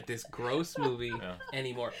Yeah. at this gross movie Yeah.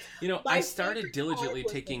 anymore. You know, My I started favorite diligently part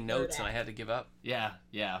was taking the third notes and I act. had to give up. Yeah.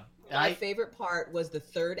 My favorite part was the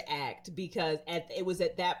third act because it was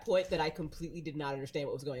at that point that I completely did not understand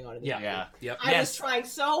what was going on in the movie. Yeah. Yep. I Yes. was trying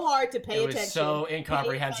so hard to pay It was attention. so pay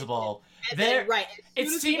incomprehensible. attention, and There, then, right. it As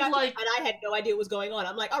soon as we seemed got to- like- and I had no idea what was going on.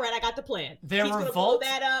 I'm like, all right, I got the plan. Their He's gonna revolt- blow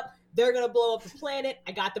that up. They're gonna blow up the planet.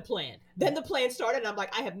 I got the plan. Then the plan started, and I'm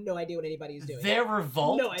like, I have no idea what anybody is doing. Their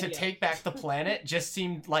revolt No to idea. take back the planet just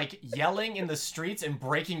seemed like yelling in the streets and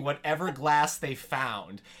breaking whatever glass they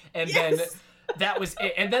found. And then Yes. that was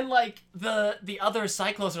it. And then like the other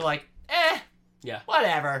cyclos are like, Yeah.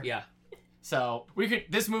 whatever. Yeah. So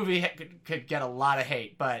this movie could get a lot of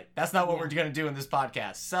hate, but that's not what we're gonna do in this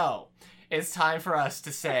podcast. So it's time for us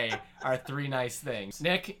to say our 3 nice things.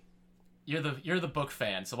 Nick, you're the book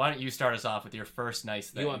fan, so why don't you start us off with your first nice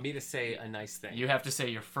thing? You want me to say a nice thing? You have to say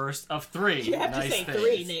your first of 3 You have nice to say things.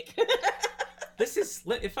 3, Nick. This is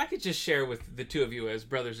if I could just share with the two of you as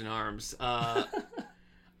brothers in arms.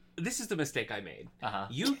 This is the mistake I made. Uh-huh.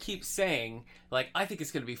 You keep saying like I think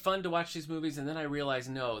it's going to be fun to watch these movies, and then I realize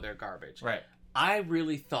no, they're garbage. Right. I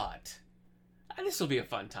really thought this will be a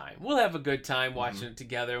fun time. We'll have a good time watching it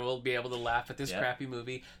together. We'll be able to laugh at this Yep. crappy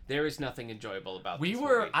movie. There is nothing enjoyable about We this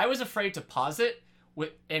were. movie. I was afraid to pause it,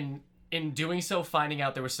 and in doing so, finding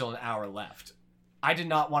out there was still an hour left. I did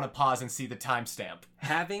not want to pause and see the timestamp.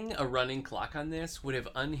 Having a running clock on this would have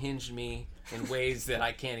unhinged me in ways that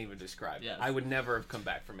I can't even describe. Yes. I would never have come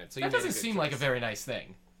back from it. So That you made a doesn't good seem like a choice. very nice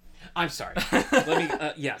thing. I'm sorry. Let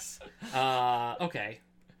me. Yes. Okay.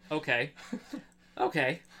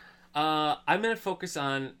 I'm gonna focus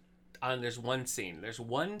on. There's one scene. There's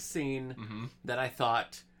one scene Mm-hmm. that I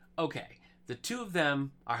thought. Okay. The two of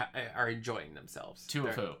them are enjoying themselves. Two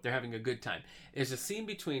of who? They're having a good time. There's a scene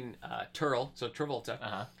between Turl, so Travolta,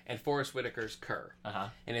 Uh-huh. and Forrest Whitaker's Kerr. Uh-huh.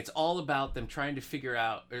 And it's all about them trying to figure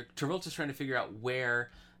out, or Travolta's trying to figure out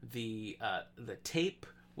where the tape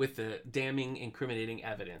with the damning, incriminating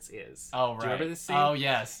evidence is. Oh, right. Do you remember this scene? Oh,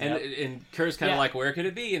 yes. And, Yep. and Kerr's kind of Yeah. like, where could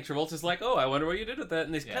it be? And Travolta's like, oh, I wonder what you did with that.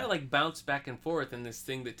 And they Yeah. kind of like bounce back and forth in this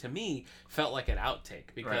thing that to me felt like an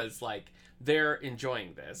outtake because like they're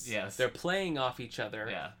enjoying this. Yes. They're playing off each other.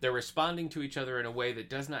 Yeah. They're responding to each other in a way that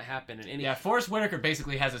does not happen in any. Yeah, Forrest Whitaker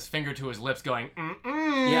basically has his finger to his lips going,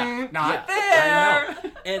 mm-mm, Yeah, not yeah, there. I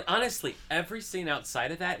know. And honestly, every scene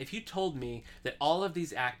outside of that, if you told me that all of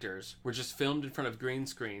these actors were just filmed in front of green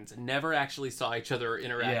screens, never actually saw each other or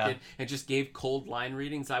interacted, Yeah. and just gave cold line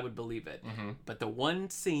readings, I would believe it. Mhm. But the one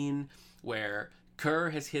scene where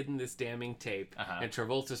Kerr has hidden this damning tape, Uh-huh. and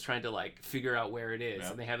Travolta's trying to like figure out where it is,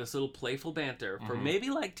 Yep. and they have this little playful banter for Mhm. maybe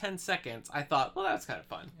like 10 seconds. I thought, well, that's kind of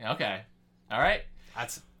fun. Okay. All right.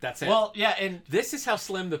 That's it. Well, yeah, and this is how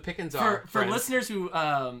slim the pickings are. for friends. listeners who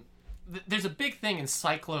there's a big thing in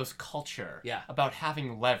cyclos culture Yeah. about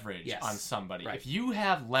having leverage Yes. on somebody. Right. If you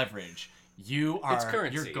have leverage, you are It's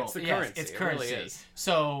currency. your goal. It's the Yes, currency. it's It really currency. is.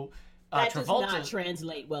 So That does Travolta not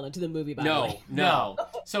translate well into the movie, by the way. no.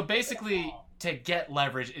 So basically to get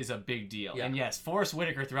leverage is a big deal. Yeah. And yes, Forrest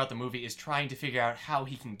Whitaker throughout the movie is trying to figure out how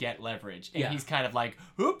he can get leverage. And Yeah. he's kind of like,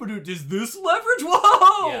 is this leverage?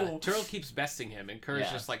 Whoa! Yeah, Turl keeps besting him, and Kerr's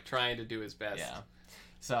Yeah. just like trying to do his best. Yeah.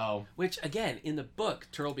 So, Which, again, in the book,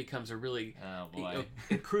 Turl becomes a really oh boy.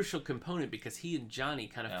 a crucial component because he and Johnny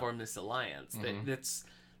kind of Yeah. form this alliance Mhm.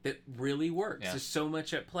 that really works. Yeah. There's so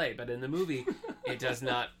much at play, but in the movie, it does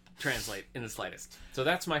not translate in the slightest. So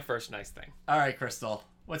that's my first nice thing. All right, Crystal,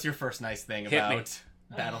 what's your first nice thing Hit me. about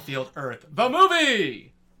Battlefield Earth, the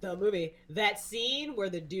movie? The movie, that scene where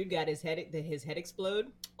the dude got his head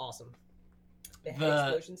explode, awesome. The head The-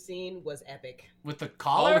 explosion scene was epic. With the Oh,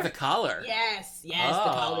 collar? with the collar. Yes, the Oh.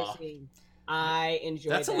 collar scene. I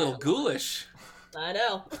enjoyed That's a that little lot. ghoulish. I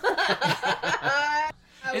know. I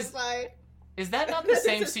was Is- like, Is that not the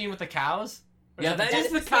same scene with the cows? Or Yeah, that the- is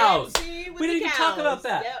That the the cows. same scene with We the didn't even talk about cows.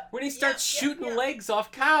 that. Yep. When he starts Yep, shooting yep. legs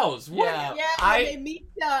off cows. What? Yeah. Yeah,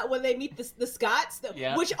 I- when they meet the Scots,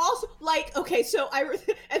 Yeah. which also like okay, so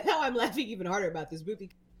and now I'm laughing even harder about this movie.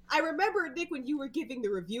 I remember, Nick, when you were giving the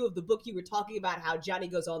review of the book, you were talking about how Johnny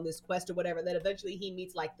goes on this quest or whatever, and then eventually he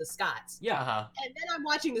meets like the Scots. Yeah. Uh-huh. And then I'm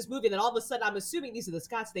watching this movie, and then all of a sudden I'm assuming these are the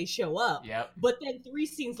Scots. They show up, Yep. but then 3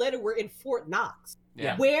 scenes later we're in Fort Knox.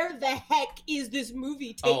 Yeah. Where the heck is this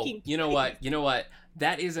movie taking? Oh, you know what? You know what?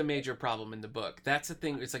 That is a major problem in the book. That's the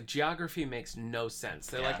thing. It's like geography makes no sense.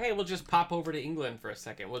 They're like, Yeah. hey, we'll just pop over to England for a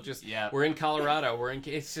second. Yeah. We're in Colorado.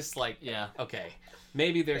 It's just like, Yeah. okay.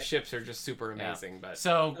 Maybe their ships are just super amazing, but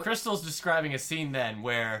So Crystal's describing a scene then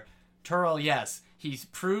where Turl, yes, he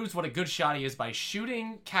proves what a good shot he is by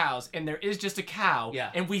shooting cows, and there is just a cow,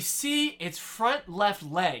 Yeah. and we see its front left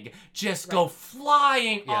leg just go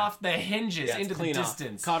flying Yeah. off the hinges yeah, it's into the clean off.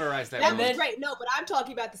 distance. Cauterize that. That wound. was then- great. No, but I'm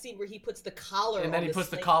talking about the scene where he puts the collar And then on he the puts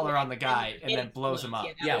the snake collar neck on the guy and it then blows him up.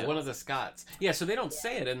 explodes. that Yeah, was one of the Scots. Yeah, so they don't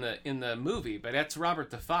say it in the movie, but that's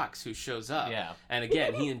Robert the Fox who shows up. Yeah. And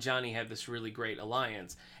again, he and Johnny have this really great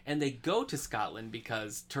alliance. And they go to Scotland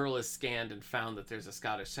because Turl has scanned and found that there's a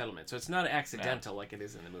Scottish settlement. So it's not accidental like it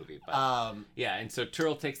is in the movie. But yeah, and so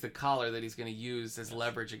Turl takes the collar that he's going to use as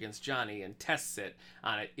leverage against Johnny and tests it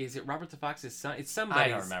on it. Is it Robert the Fox's son? It's somebody. I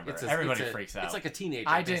don't remember. Everybody freaks out. It's like a teenager.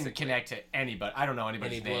 I didn't basically. connect to anybody. I don't know And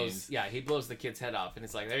anybody's he blows. names. Yeah, he blows the kid's head off, and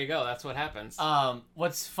it's like, there you go. That's what happens.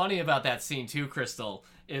 What's funny about that scene too, Crystal,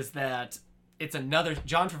 is that it's another.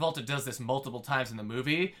 John Travolta does this multiple times in the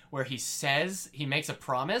movie where he makes a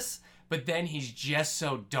promise, but then he's just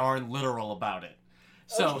so darn literal about it.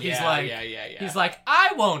 So he's yeah, like, yeah. he's like,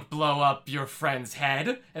 I won't blow up your friend's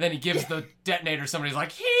head, and then he gives the detonator. Somebody's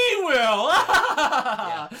like, he will,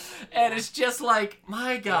 and it's just like,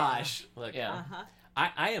 my gosh, Look, yeah. Uh-huh.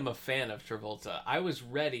 I am a fan of Travolta. I was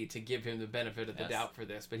ready to give him the benefit of the Yes. doubt for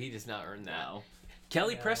this, but he does not earn that. No.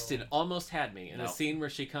 Kelly Preston almost had me in No. the scene where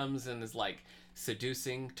she comes and is like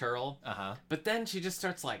seducing Turl, but then she just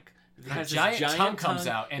starts like A has this giant tongue comes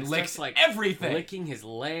out and starts, licks everything. licking his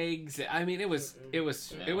legs. I mean, it was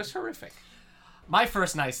horrific. My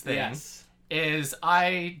first nice thing Yes. is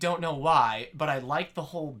I don't know why, but I like the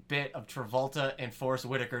whole bit of Travolta and Forrest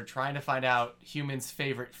Whitaker trying to find out humans'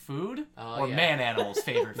 favorite food or yeah. man animals'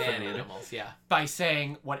 favorite Man food animals, yeah. by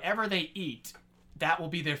saying whatever they eat, that will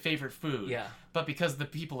be their favorite food. Yeah. But because the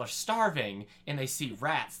people are starving and they see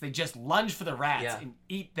rats, they just lunge for the rats Yeah. and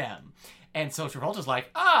eat them. And so Travolta's like,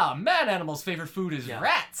 man animal's favorite food is Yeah.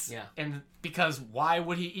 rats. Yeah. And because why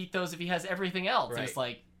would he eat those if he has everything else? And Right. it's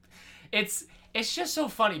like, it's just so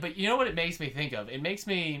funny. But you know what it makes me think of? It makes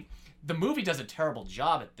me, the movie does a terrible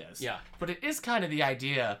job at this. Yeah. But it is kind of the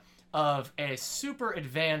idea of a super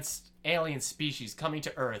advanced alien species coming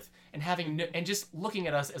to Earth and having and just looking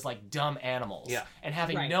at us as like dumb animals. Yeah. And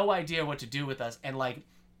having Right. no idea what to do with us, and like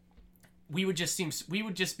we would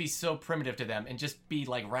just be so primitive to them and just be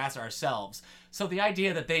like rats ourselves. So the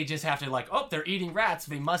idea that they just have to like, oh, they're eating rats,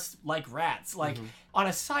 they must like rats. Like on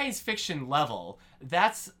a science fiction level,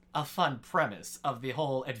 that's a fun premise of the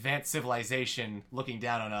whole advanced civilization looking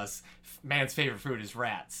down on us. Man's favorite food is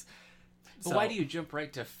rats. But why do you jump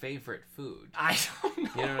right to favorite food? I don't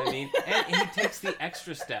know. You know what I mean? And he takes the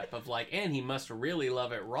extra step of like, and he must really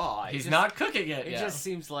love it raw. He's not cooking it. It Yeah. just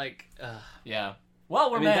seems like, Yeah. Well,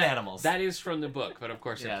 we're man animals. That is from the book, but of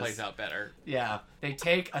course Yes. it plays out better. Yeah. They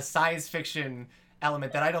take a science fiction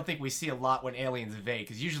element that I don't think we see a lot when aliens invade,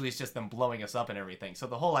 because usually it's just them blowing us up and everything. So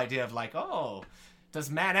the whole idea of like, oh, does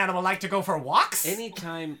man animal like to go for walks?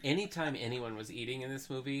 Anytime anyone was eating in this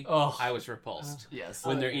movie, Oh. I was repulsed. Yes.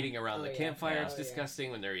 When Oh, they're yeah. eating around Oh, the yeah. campfire, Yeah. it's Oh, yeah.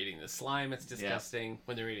 disgusting. When they're eating the slime, it's disgusting.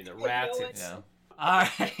 When they're eating the rats, know it's... Yeah. All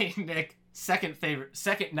right, Nick. Second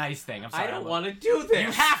nice thing. I'm sorry. I don't want to do this.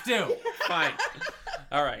 You have to. Fine.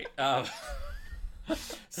 All right.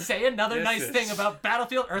 Say another This nice is- thing about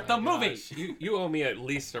Battlefield Earth, the movie. Gosh, you owe me at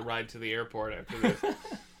least a ride to the airport after this.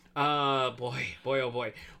 Boy, oh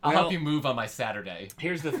boy. I'll Well, help you move on my Saturday.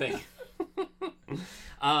 Here's the thing.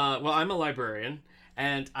 Well, I'm a librarian,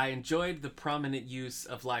 and I enjoyed the prominent use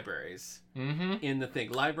of libraries Mm-hmm. in the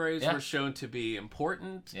thing. Libraries Yeah. were shown to be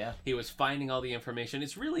important. Yeah. He was finding all the information.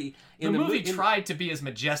 It's really The in movie in- tried to be as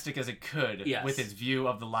majestic as it could Yes. with its view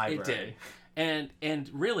of the library. It did. And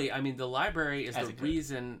really, I mean, the library is As the it could.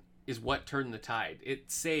 reason is what turned the tide. It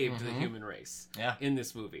saved the human race. Yeah. In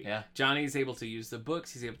this movie. Yeah. Johnny's able to use the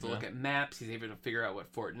books. He's able to look Yeah. at maps. He's able to figure out what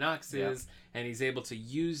Fort Knox Yeah. is, and he's able to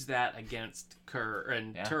use that against Kerr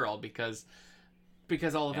and Yeah. Turl because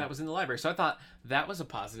all of Yeah. that was in the library. So I thought that was a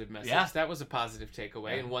positive message. Yeah. That was a positive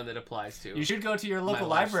takeaway Yeah. and one that applies to. You should go to your local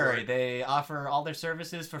life's library. work. They offer all their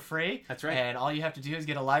services for free. That's right. And all you have to do is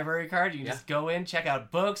get a library card. You can Yeah. just go in, check out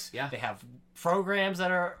books. Yeah. They have programs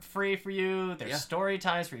that are free for you. There's Yeah. story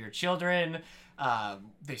times for your children.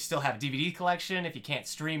 They still have a DVD collection if you can't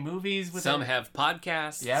stream movies with Some it. have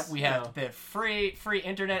podcasts. Yep, we have you know. the free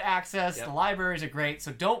internet access. Yep. The libraries are great,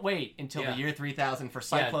 so don't wait until Yeah. the year 3000 for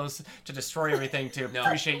Yeah. Cyclos to destroy everything to No.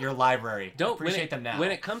 appreciate your library. Don't appreciate them now.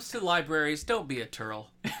 When it comes to libraries, don't be a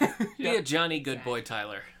Turl. Be a Johnny Goodboy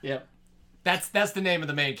Tyler. Yep. That's the name of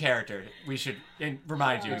the main character. We should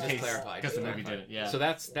remind you in Just case clarify. because the just movie clarify. didn't. Yeah. So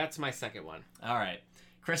that's my second one. All right,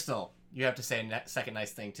 Crystal, you have to say second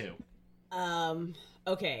nice thing too.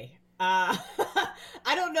 Okay.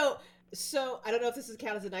 I don't know. So I don't know if this is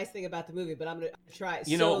count as a nice thing about the movie, but I'm gonna try.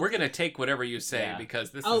 You know what? We're gonna take whatever you say Yeah.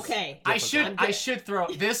 because this Okay. is I should I'm gonna- I should throw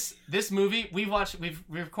this movie we've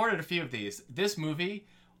recorded a few of these. This movie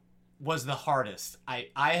was the hardest. I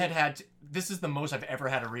had to, this is the most I've ever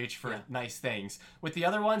had to reach for Yeah. nice things. With the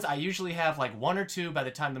other ones, I usually have like one or two by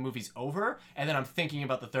the time the movie's over, and then I'm thinking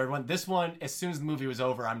about the third one. This one, as soon as the movie was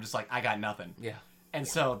over, I'm just like, I got nothing. Yeah. And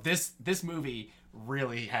so this movie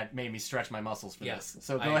really had made me stretch my muscles for Yes, this.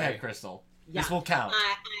 So I go ahead, agree. Crystal. Yeah. This will count.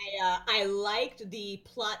 I liked the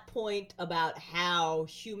plot point about how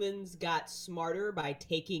humans got smarter by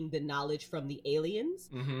taking the knowledge from the aliens.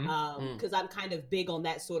 Mm-hmm. Because I'm kind of big on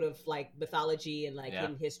that sort of like mythology and like Yeah.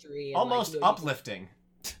 hidden history. And, Almost like, you know, uplifting.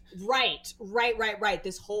 Right.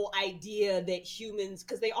 This whole idea that humans,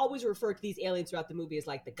 because they always refer to these aliens throughout the movie as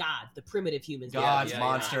like the gods, the primitive humans, Gods, yeah,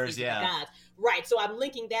 monsters, the yeah. gods. Right. So I'm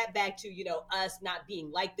linking that back to us not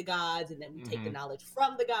being like the gods, and then we take the knowledge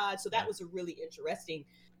from the gods. So that Yeah. was a really interesting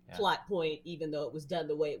Yeah. plot point, even though it was done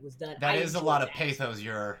the way it was done. That I is a enjoyed lot of that. pathos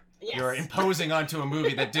you're Yes. imposing onto a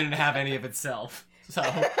movie that didn't have any of itself. So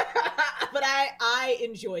But I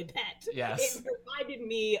enjoyed that. Yes. It reminded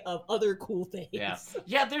me of other cool things.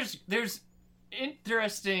 yeah, there's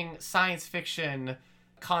interesting science fiction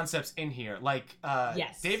concepts in here. Like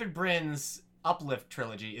Yes. David Brin's Uplift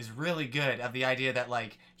trilogy is really good of the idea that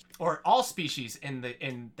like or all species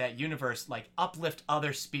in that universe like uplift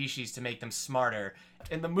other species to make them smarter.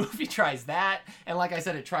 And the movie tries that, and like I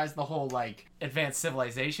said, it tries the whole like advanced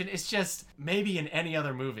civilization. It's just maybe in any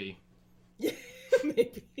other movie.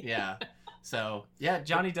 Maybe. Yeah. So yeah,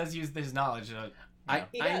 Johnny does use his knowledge. He I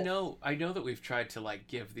does. know that we've tried to like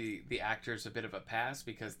give the actors a bit of a pass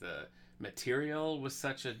because the material was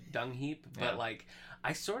such a dung heap, but Yeah. like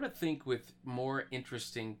I sort of think with more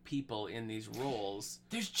interesting people in these roles.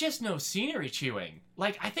 There's just no scenery chewing.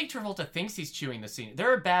 Like, I think Travolta thinks he's chewing the scenery.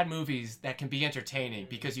 There are bad movies that can be entertaining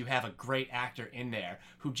because you have a great actor in there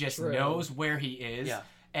who just True. knows where he is. Yeah.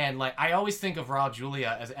 And, like, I always think of Raul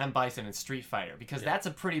Julia as M. Bison in Street Fighter because that's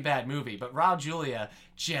a pretty bad movie. But Raul Julia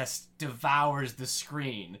just devours the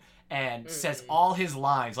screen and says all his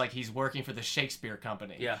lines like he's working for the Shakespeare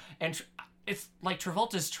Company. Yeah. And it's like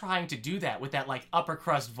Travolta's trying to do that with that, like, upper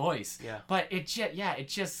crust voice. Yeah. But it's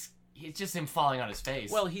just him falling on his face.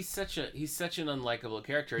 Well, he's such an unlikable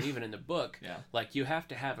character, and even in the book, Yeah. like you have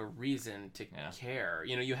to have a reason to Yeah. care.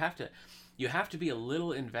 You know, you have to be a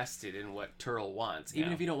little invested in what Turl wants, even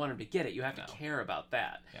Yeah. if you don't want him to get it. You have No. to care about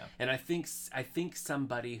that. Yeah. And I think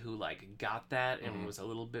somebody who like got that and was a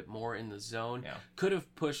little bit more in the zone Yeah. could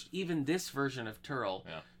have pushed even this version of Turl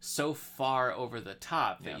Yeah. so far over the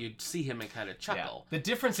top that Yeah. you'd see him and kind of chuckle. The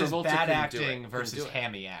difference is Travolta bad couldn't do it. acting Couldn't versus do it.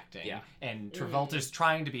 hammy acting. Yeah. And Travolta's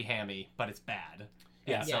trying to be hammy, but it's bad.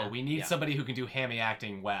 Yeah. And so Yeah. we need Yeah. somebody who can do hammy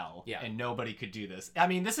acting well. Yeah. And nobody could do this. I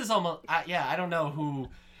mean, this is almost... I don't know who...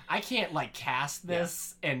 I can't, like, cast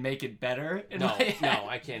this and make it better. in No, my head. no,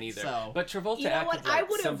 I can't either. So- But Travolta You know acted what? I like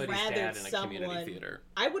would have somebody's dad rathered in a community someone- theater.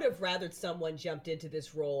 I would have rathered someone jumped into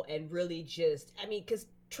this role and really just, I mean, because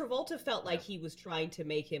Travolta felt like he was trying to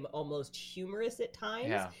make him almost humorous at times.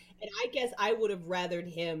 Yeah. And I guess I would have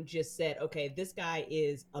rathered him just said, okay, this guy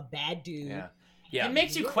is a bad dude. Yeah. Yeah. It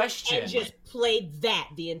makes you question. And just played that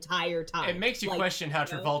the entire time. It makes you Like, question how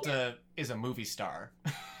you know, Travolta is a movie star.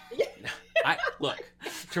 Look,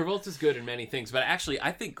 Travolta's good in many things, but actually,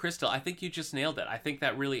 I think, Crystal, I think you just nailed it. I think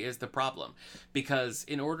that really is the problem. Because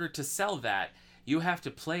in order to sell that, you have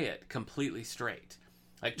to play it completely straight.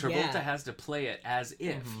 Like, Travolta has to play it as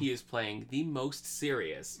if he is playing the most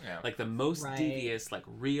serious, like the most devious, like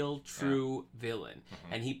real, true villain.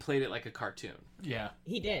 And he played it like a cartoon. Yeah.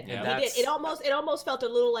 He did. Yeah. He did. It almost felt a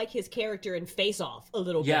little like his character in Face Off a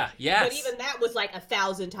little bit. Yes. But even that was like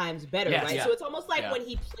 1,000 times better, Yes. right? Yeah. So it's almost like when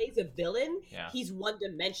he plays a villain, Yeah. he's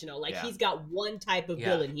one-dimensional. Like he's got one type of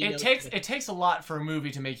villain. It takes a lot for a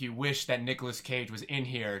movie to make you wish that Nicolas Cage was in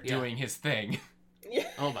here doing his thing.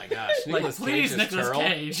 Oh my gosh. Like, Nicolas please, Cage is Nicolas Turl.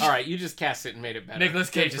 Cage. All right, you just cast it and made it better. Nicolas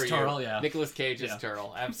Good Cage for is you. Turl, yeah. Nicolas Cage is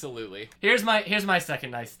Turl, absolutely. Here's my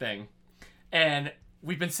second nice thing. And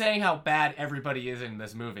we've been saying how bad everybody is in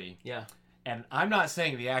this movie. Yeah. And I'm not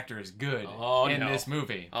saying the actor is good in this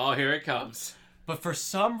movie. Oh, here it comes. But for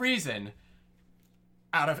some reason,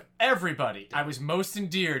 out of everybody, I was most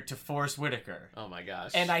endeared to Forrest Whitaker. Oh my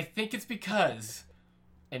gosh. And I think it's because,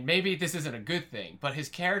 and maybe this isn't a good thing, but his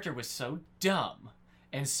character was so dumb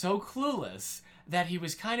and so clueless that he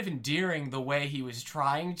was kind of endearing the way he was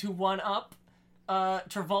trying to one-up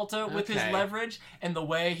Travolta with his leverage, and the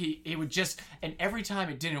way he would just, and every time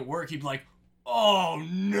it didn't work, he'd be like, oh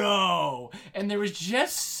no! And there was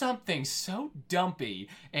just something so dumpy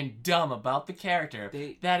and dumb about the character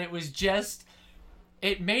that it was just,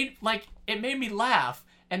 it made me laugh,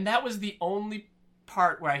 and that was the only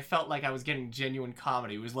part where I felt like I was getting genuine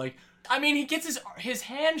comedy. It was like, I mean, he gets his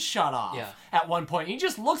hand shut off at one point. He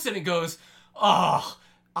just looks at it and goes, oh,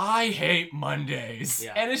 I hate Mondays.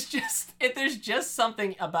 Yeah. And it's just, there's just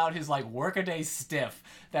something about his like workaday stiff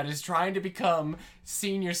that is trying to become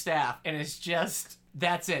senior staff. And it's just,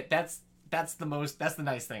 that's it. That's the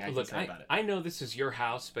nice thing I can say about it. I know this is your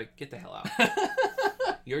house, but get the hell out.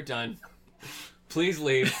 You're done. Please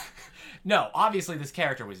leave. No, obviously this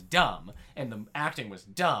character was dumb, and the acting was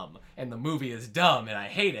dumb, and the movie is dumb, and I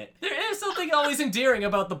hate it. There is something always endearing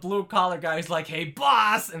about the blue-collar guy who's like, hey,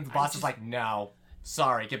 boss! And the boss is like, no,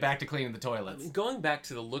 sorry, get back to cleaning the toilets. Going back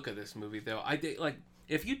to the look of this movie, though,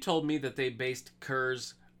 if you told me that they based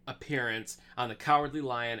Kerr's appearance on the Cowardly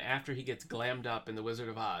Lion after he gets glammed up in The Wizard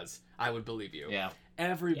of Oz, I would believe you. Yeah.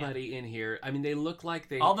 Everybody in here, I mean, they look like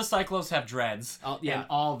they... All the Cyclos have dreads, and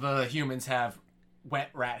all the humans have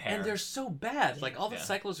wet rat hair. And they're so bad. Like, all the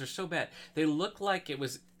Cyclos are so bad. They look like it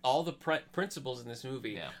was... All the principals in this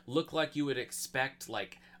movie look like you would expect,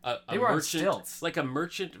 like, a merchant... Like a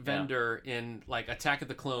merchant vendor in, like, Attack of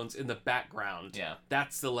the Clones in the background. Yeah.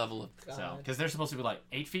 That's the level of... Because they're supposed to be, like,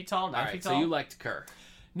 8 feet tall, 9 feet tall. So you liked Kerr.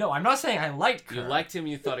 No, I'm not saying I liked Kerr. You liked him,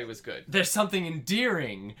 you thought he was good. There's something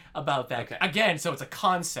endearing about that. Okay. Again, so it's a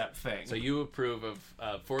concept thing. So you approve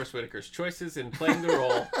of Forrest Whitaker's choices in playing the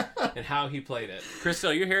role and how he played it.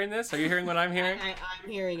 Crystal, are you hearing this? Are you hearing what I'm hearing? I'm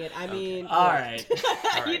hearing it. I mean... All right.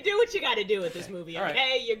 You do what you got to do with this movie,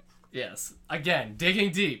 okay? Yes. Again,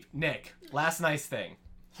 digging deep. Nick, last nice thing.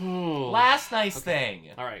 Last nice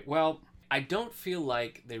thing. All right, well... I don't feel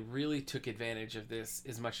like they really took advantage of this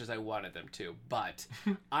as much as I wanted them to, but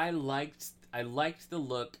I liked the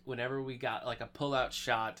look whenever we got like a pull-out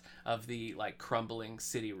shot of the like crumbling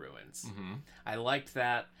city ruins. Mm-hmm. I liked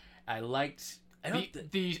that. I liked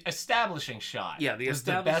the establishing shot. Yeah, was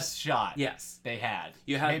the best shot. Yes, they had.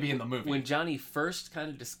 You had maybe in the movie when Johnny first kind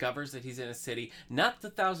of discovers that he's in a city, not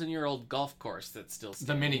the 1,000-year-old golf course that's still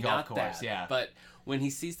standing, the mini golf course, but when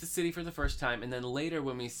he sees the city for the first time, and then later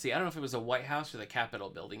when we see, I don't know if it was a White House or the Capitol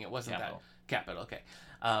building. It wasn't Capitol. that Capitol. Okay,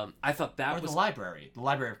 I thought that was the Library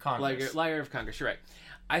of Congress. Library of Congress. You're right.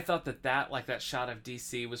 I thought that shot of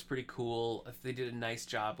DC was pretty cool. They did a nice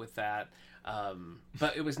job with that.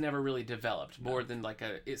 But it was never really developed more than like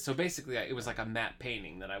so basically it was like a matte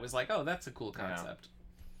painting that I was like, oh, that's a cool concept.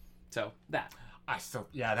 So that.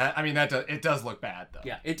 It does look bad though.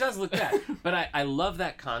 Yeah, it does look bad. But I love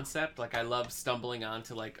that concept. Like I love stumbling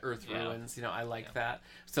onto like Earth ruins. You know, I like that.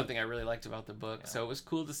 Something I really liked about the book. Yeah. So it was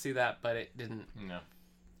cool to see that, but it didn't. No.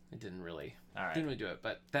 It didn't really. All right. Didn't really do it.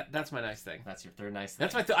 But that's my nice thing. That's your third nice thing.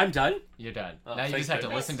 That's my. I'm done. You're done. Oh, now you just have to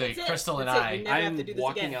listen to Crystal and I. I'm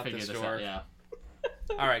walking out the door. Yeah.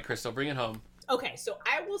 All right, Crystal, bring it home. Okay, so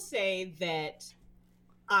I will say that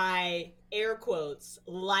I, air quotes,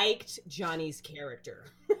 liked Johnny's character.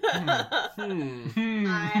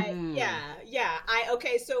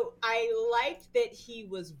 Okay, so I liked that he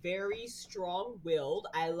was very strong-willed.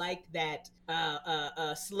 I liked that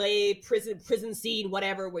slave prison scene,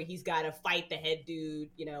 whatever, where he's got to fight the head dude,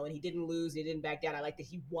 and he didn't lose, he didn't back down. I like that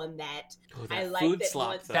he won that. I like food that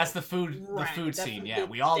slop, that's the food scene. Yeah,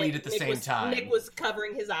 we all eat at the same time. Nick was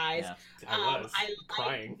covering his eyes. Yeah, I was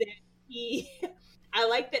crying. That I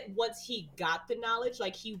like that once he got the knowledge,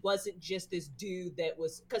 like he wasn't just this dude that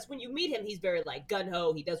was, because when you meet him, he's very like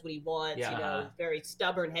gung-ho, he does what he wants, very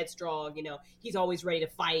stubborn, headstrong, he's always ready to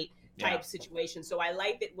fight type situation. So I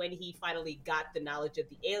like that when he finally got the knowledge of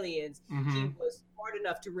the aliens, he was smart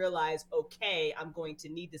enough to realize, okay, I'm going to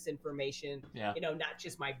need this information, not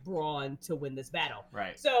just my brawn to win this battle.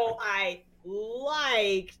 Right. So I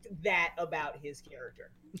liked that about his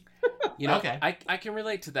character. Okay. I can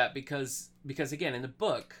relate to that because again, in the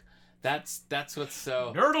book, that's what's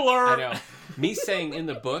so nerd alert. I know. Me saying in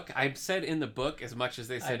the book, I've said in the book as much as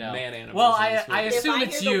they said man animals. Well, I assume if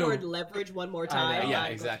it's I hear you. the word leverage one more time. Yeah,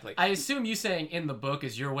 exactly. I assume you saying in the book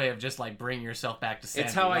is your way of just like bringing yourself back to sanity.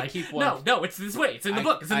 It's how I keep one. No, it's this way. It's in the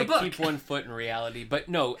book. It's in the book. I keep one foot in reality, but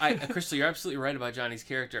no, Crystal, you're absolutely right about Johnny's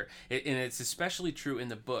character, and it's especially true in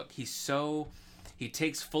the book. He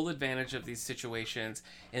takes full advantage of these situations,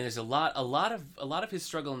 and there's a lot of his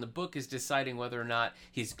struggle in the book is deciding whether or not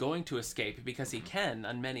he's going to escape, because he can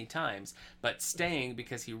on many times, but staying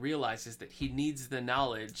because he realizes that he needs the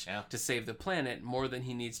knowledge to save the planet more than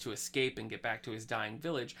he needs to escape and get back to his dying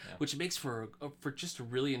village, which makes for just a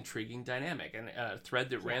really intriguing dynamic and a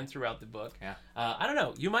thread that ran throughout the book. I don't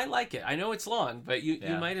know, you might like it. I know it's long, but you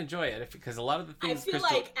might enjoy it because a lot of the things I feel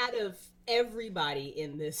like out of everybody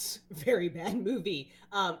in this very bad movie,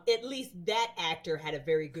 at least that actor had a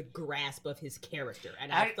very good grasp of his character,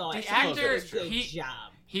 and I thought the he actor did a good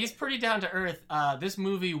job. He's pretty down to earth. This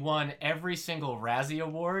movie won every single Razzie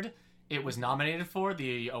Award it was nominated for,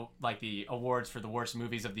 the awards for the worst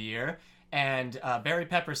movies of the year, and Barry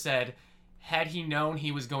Pepper said, had he known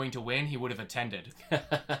he was going to win, he would have attended.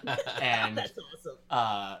 And That's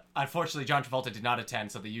awesome. Unfortunately, John Travolta did not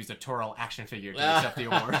attend, so they used a Toro action figure to accept the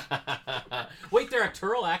award. Wait, there are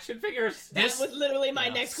Toro action figures? That was literally my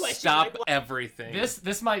next question. Stop everything.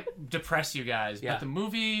 This might depress you guys, but the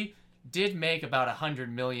movie did make about $100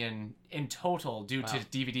 million in total due to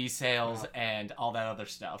DVD sales and all that other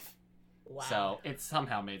stuff. Wow. So it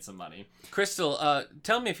somehow made some money. Crystal,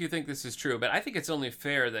 tell me if you think this is true, but I think it's only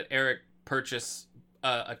fair that Eric purchase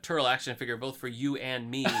a Turtle action figure both for you and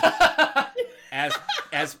me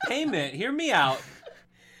as payment. Hear me out.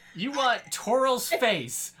 You want Toro's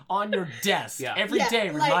face on your desk every day,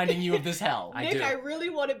 reminding you of this hell. Nick, I really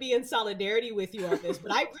want to be in solidarity with you on this,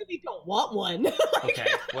 but I really don't want one. Okay,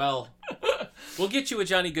 well, we'll get you a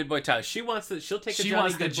Johnny Goodboy Tyler. She'll take a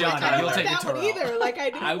Johnny Goodboy Tyler. I don't want that one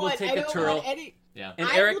either. I will take a Turtle. Yeah. And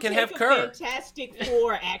Eric can have Kerr. Fantastic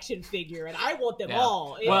Four action figure, and I want them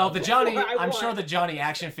all. Well, I'm sure the Johnny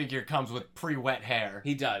action figure comes with pre-wet hair.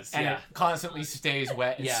 He does, and it constantly stays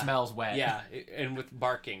wet and smells wet. Yeah, and with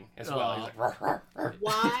barking as well. He's like, "Rrr, rrr."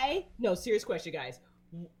 Why? No, serious question, guys.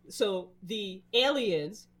 So the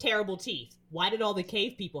aliens, terrible teeth. Why did all the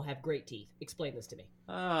cave people have great teeth? Explain this to me.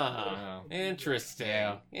 Oh,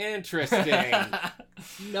 interesting. Interesting.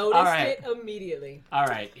 Noticed it immediately. All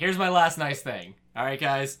right, here's my last nice thing. All right,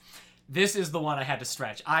 guys, this is the one I had to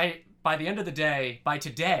stretch. By the end of the day, by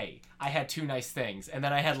today, I had two nice things, and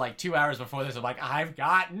then I had like 2 hours before this. I'm like, I've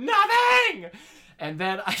got nothing. And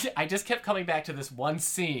then I just kept coming back to this one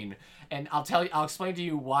scene, and I'll explain to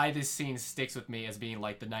you why this scene sticks with me as being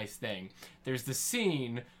like the nice thing. There's the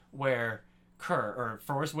scene where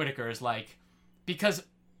Forrest Whitaker is like, because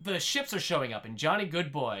the ships are showing up and Johnny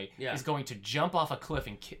Goodboy is going to jump off a cliff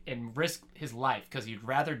and risk his life because he'd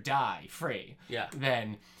rather die free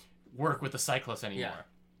than work with the cyclists anymore. Yeah.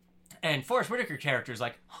 And Forrest Whitaker character is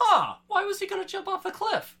like, why was he going to jump off the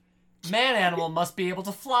cliff? Man animal must be able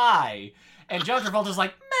to fly. And John Travolta's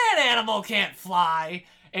like, man animal can't fly.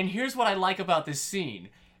 And here's what I like about this scene.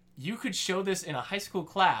 You could show this in a high school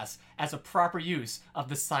class as a proper use of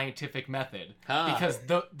the scientific method. Because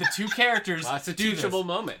the two characters it's a teachable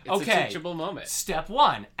moment. It's a teachable moment. Step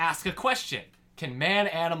 1, ask a question. Can man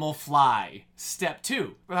animal fly? Step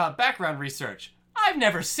 2, background research. I've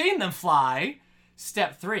never seen them fly.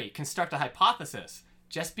 Step 3, construct a hypothesis.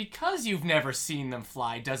 Just because you've never seen them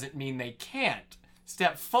fly doesn't mean they can't.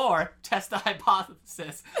 Step 4, test the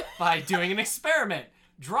hypothesis by doing an experiment.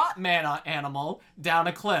 Drop man animal down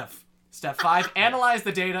a cliff. Step 5, analyze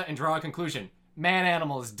the data and draw a conclusion. Man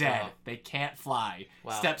animal is dead. They can't fly.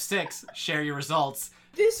 Step 6, share your results.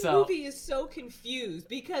 This So- movie is so confused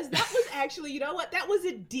because that was actually, you know what? That was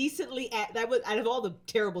a that was out of all the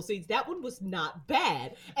terrible scenes, that one was not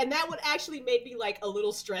bad, and that one actually made me like a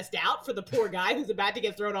little stressed out for the poor guy who's about to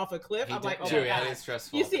get thrown off a cliff. I'm like, oh True, my yeah, god, it is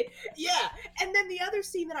stressful. you see, yeah. And then the other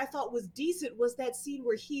scene that I thought was decent was that scene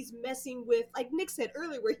where he's messing with, like Nick said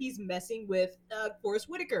earlier, where he's messing with Forrest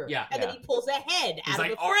Whitaker. Yeah, and yeah. then he pulls a head He's out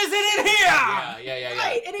like, of the or is it in here? Yeah.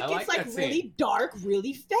 right, and it I gets like like that really scene. dark,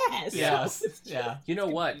 really fast. Yes, So it's just- yeah. You know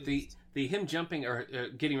what? confused. The him jumping or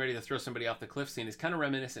getting ready to throw somebody off the cliff scene is kind of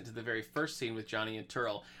reminiscent to the very first scene with Johnny and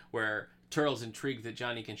Turl, where Turl's intrigued that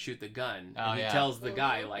Johnny can shoot the gun, Oh, and he yeah. tells the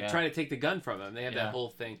guy like, Yeah. try to take the gun from him. They have Yeah. that whole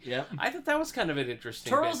thing. Yep. I thought that was kind of an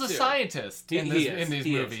interesting. Turl's bit, a too. scientist in, He this, is. in these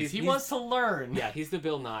He is. movies. He He's- wants to learn. Yeah, he's the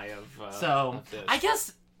Bill Nye of. So of this. I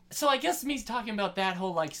guess me talking about that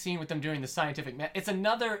whole like scene with them doing the scientific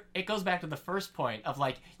it goes back to the first point of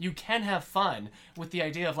like you can have fun with the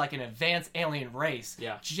idea of like an advanced alien race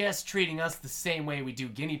Yeah. just treating us the same way we do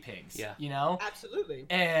guinea pigs. Yeah. You know? Absolutely.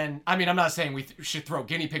 And I mean I'm not saying we should throw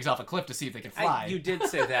guinea pigs off a cliff to see if they can fly. You did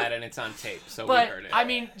say that, and it's on tape, so But we heard it. I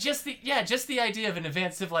mean, just the idea of an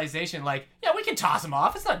advanced civilization, like, yeah, we can toss them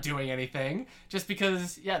off. It's not doing anything. Just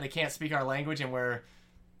because, yeah, they can't speak our language, and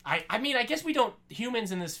I mean, I guess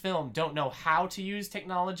humans in this film don't know how to use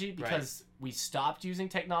technology because we stopped using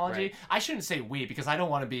technology. Right. I shouldn't say we because I don't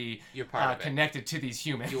want to be You're part of it. connected to these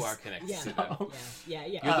humans. You are connected Yeah, to them. yeah.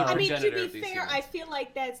 You're the I mean, to progenitor be of these fair, humans. I feel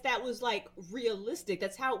like that was like realistic.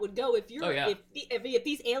 That's how it would go. If you're Oh, yeah. if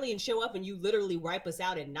these aliens show up and you literally wipe us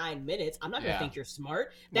out in 9 minutes, I'm not gonna Yeah. think you're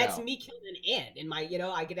smart. That's No. me killing an ant in my,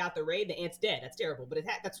 I get out the raid, the ant's dead. That's terrible, but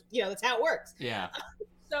that's how it works. Yeah.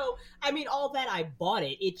 So, I mean, all that I bought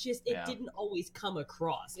it. It just Yeah. didn't always come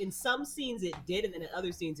across. In some scenes it did, and then in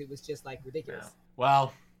other scenes it was just like ridiculous.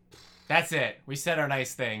 Well, that's it. We said our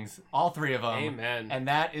nice things, all three of them. Amen. And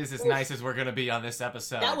that is as nice as we're going to be on this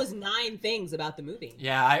episode. That was 9 things about the movie.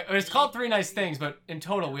 Yeah, it's called 3 Nice Things, but in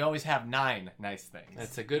total, we always have 9 nice things.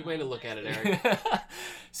 That's a good way to look at it, Eric.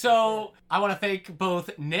 So, I want to thank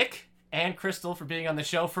both Nick and Crystal for being on the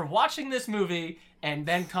show, for watching this movie, and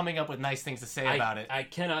then coming up with nice things to say about it. I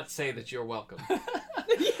cannot say that you're welcome.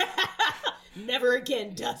 Never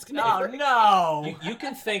again, Dusk. Oh, Never. no! You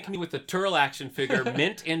can thank me with the Turl action figure,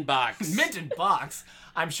 mint in box. Mint in box?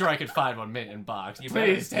 I'm sure I could find one mint in box. You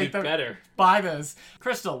Please better. take You them. better. Buy this.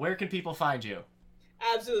 Crystal, where can people find you?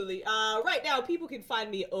 Absolutely. Right now, people can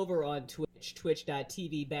find me over on Twitch,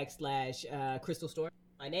 twitch.tv/Crystal Store.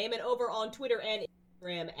 My name, and over on Twitter and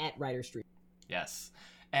Instagram at Writer Street. Yes.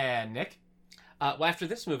 And Nick? Well, after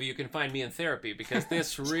this movie, you can find me in therapy because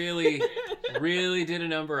this really, really did a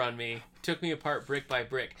number on me. Took me apart brick by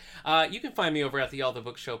brick. You can find me over at the All the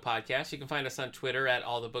Book Show podcast. You can find us on Twitter at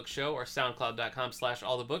All the Book Show or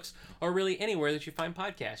SoundCloud.com/AllTheBooks, or really anywhere that you find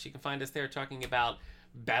podcasts. You can find us there talking about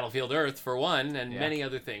Battlefield Earth for one, and many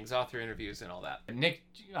other things, author interviews and all that. Nick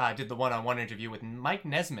did the one-on-one interview with Mike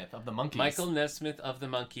Nesmith of the Monkees. Michael Nesmith of the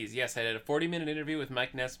Monkees. Yes, I did a 40-minute interview with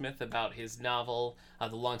Mike Nesmith about his novel,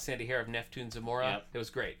 The Long Sandy Hair of Neftun Zamora. Yep. It was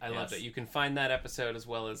great. I loved Yes. it. You can find that episode as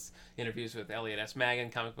well as interviews with Elliot S.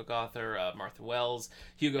 Magan, comic book author, Martha Wells,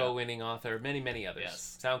 Hugo-winning author, many, many others.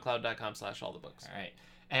 Yes. SoundCloud.com/allthebooks. All right.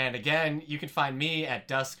 And again, you can find me at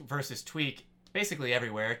Dusk versus Tweak, basically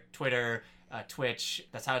everywhere. Twitter, Twitch,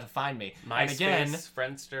 that's how to find me. MySpace, And again,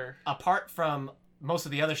 Friendster. apart from most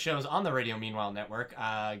of the other shows on the Radio Meanwhile Network,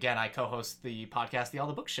 again, I co-host the podcast, The All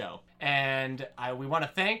the Book Show. And we want to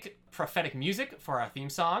thank Prophetic Music for our theme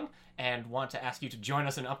song, and want to ask you to join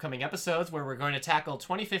us in upcoming episodes where we're going to tackle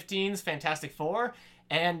 2015's Fantastic Four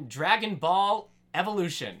and Dragon Ball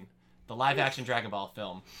Evolution, the live-action Dragon Ball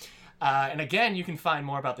film. And again, you can find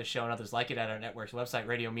more about this show and others like it at our network's website,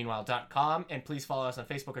 radiomeanwhile.com. And please follow us on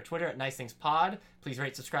Facebook or Twitter at Nice Things Pod. Please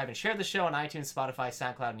rate, subscribe, and share the show on iTunes, Spotify,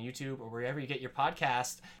 SoundCloud, and YouTube, or wherever you get your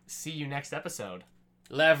podcast. See you next episode.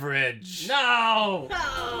 Leverage. No!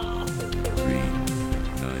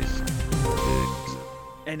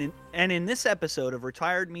 And in this episode of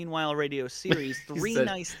Retired Meanwhile Radio series, Three said-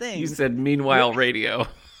 Nice Things. You said meanwhile radio.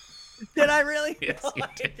 Did I really? Yes, you No,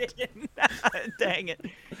 I didn't. Dang it.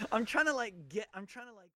 I'm trying to like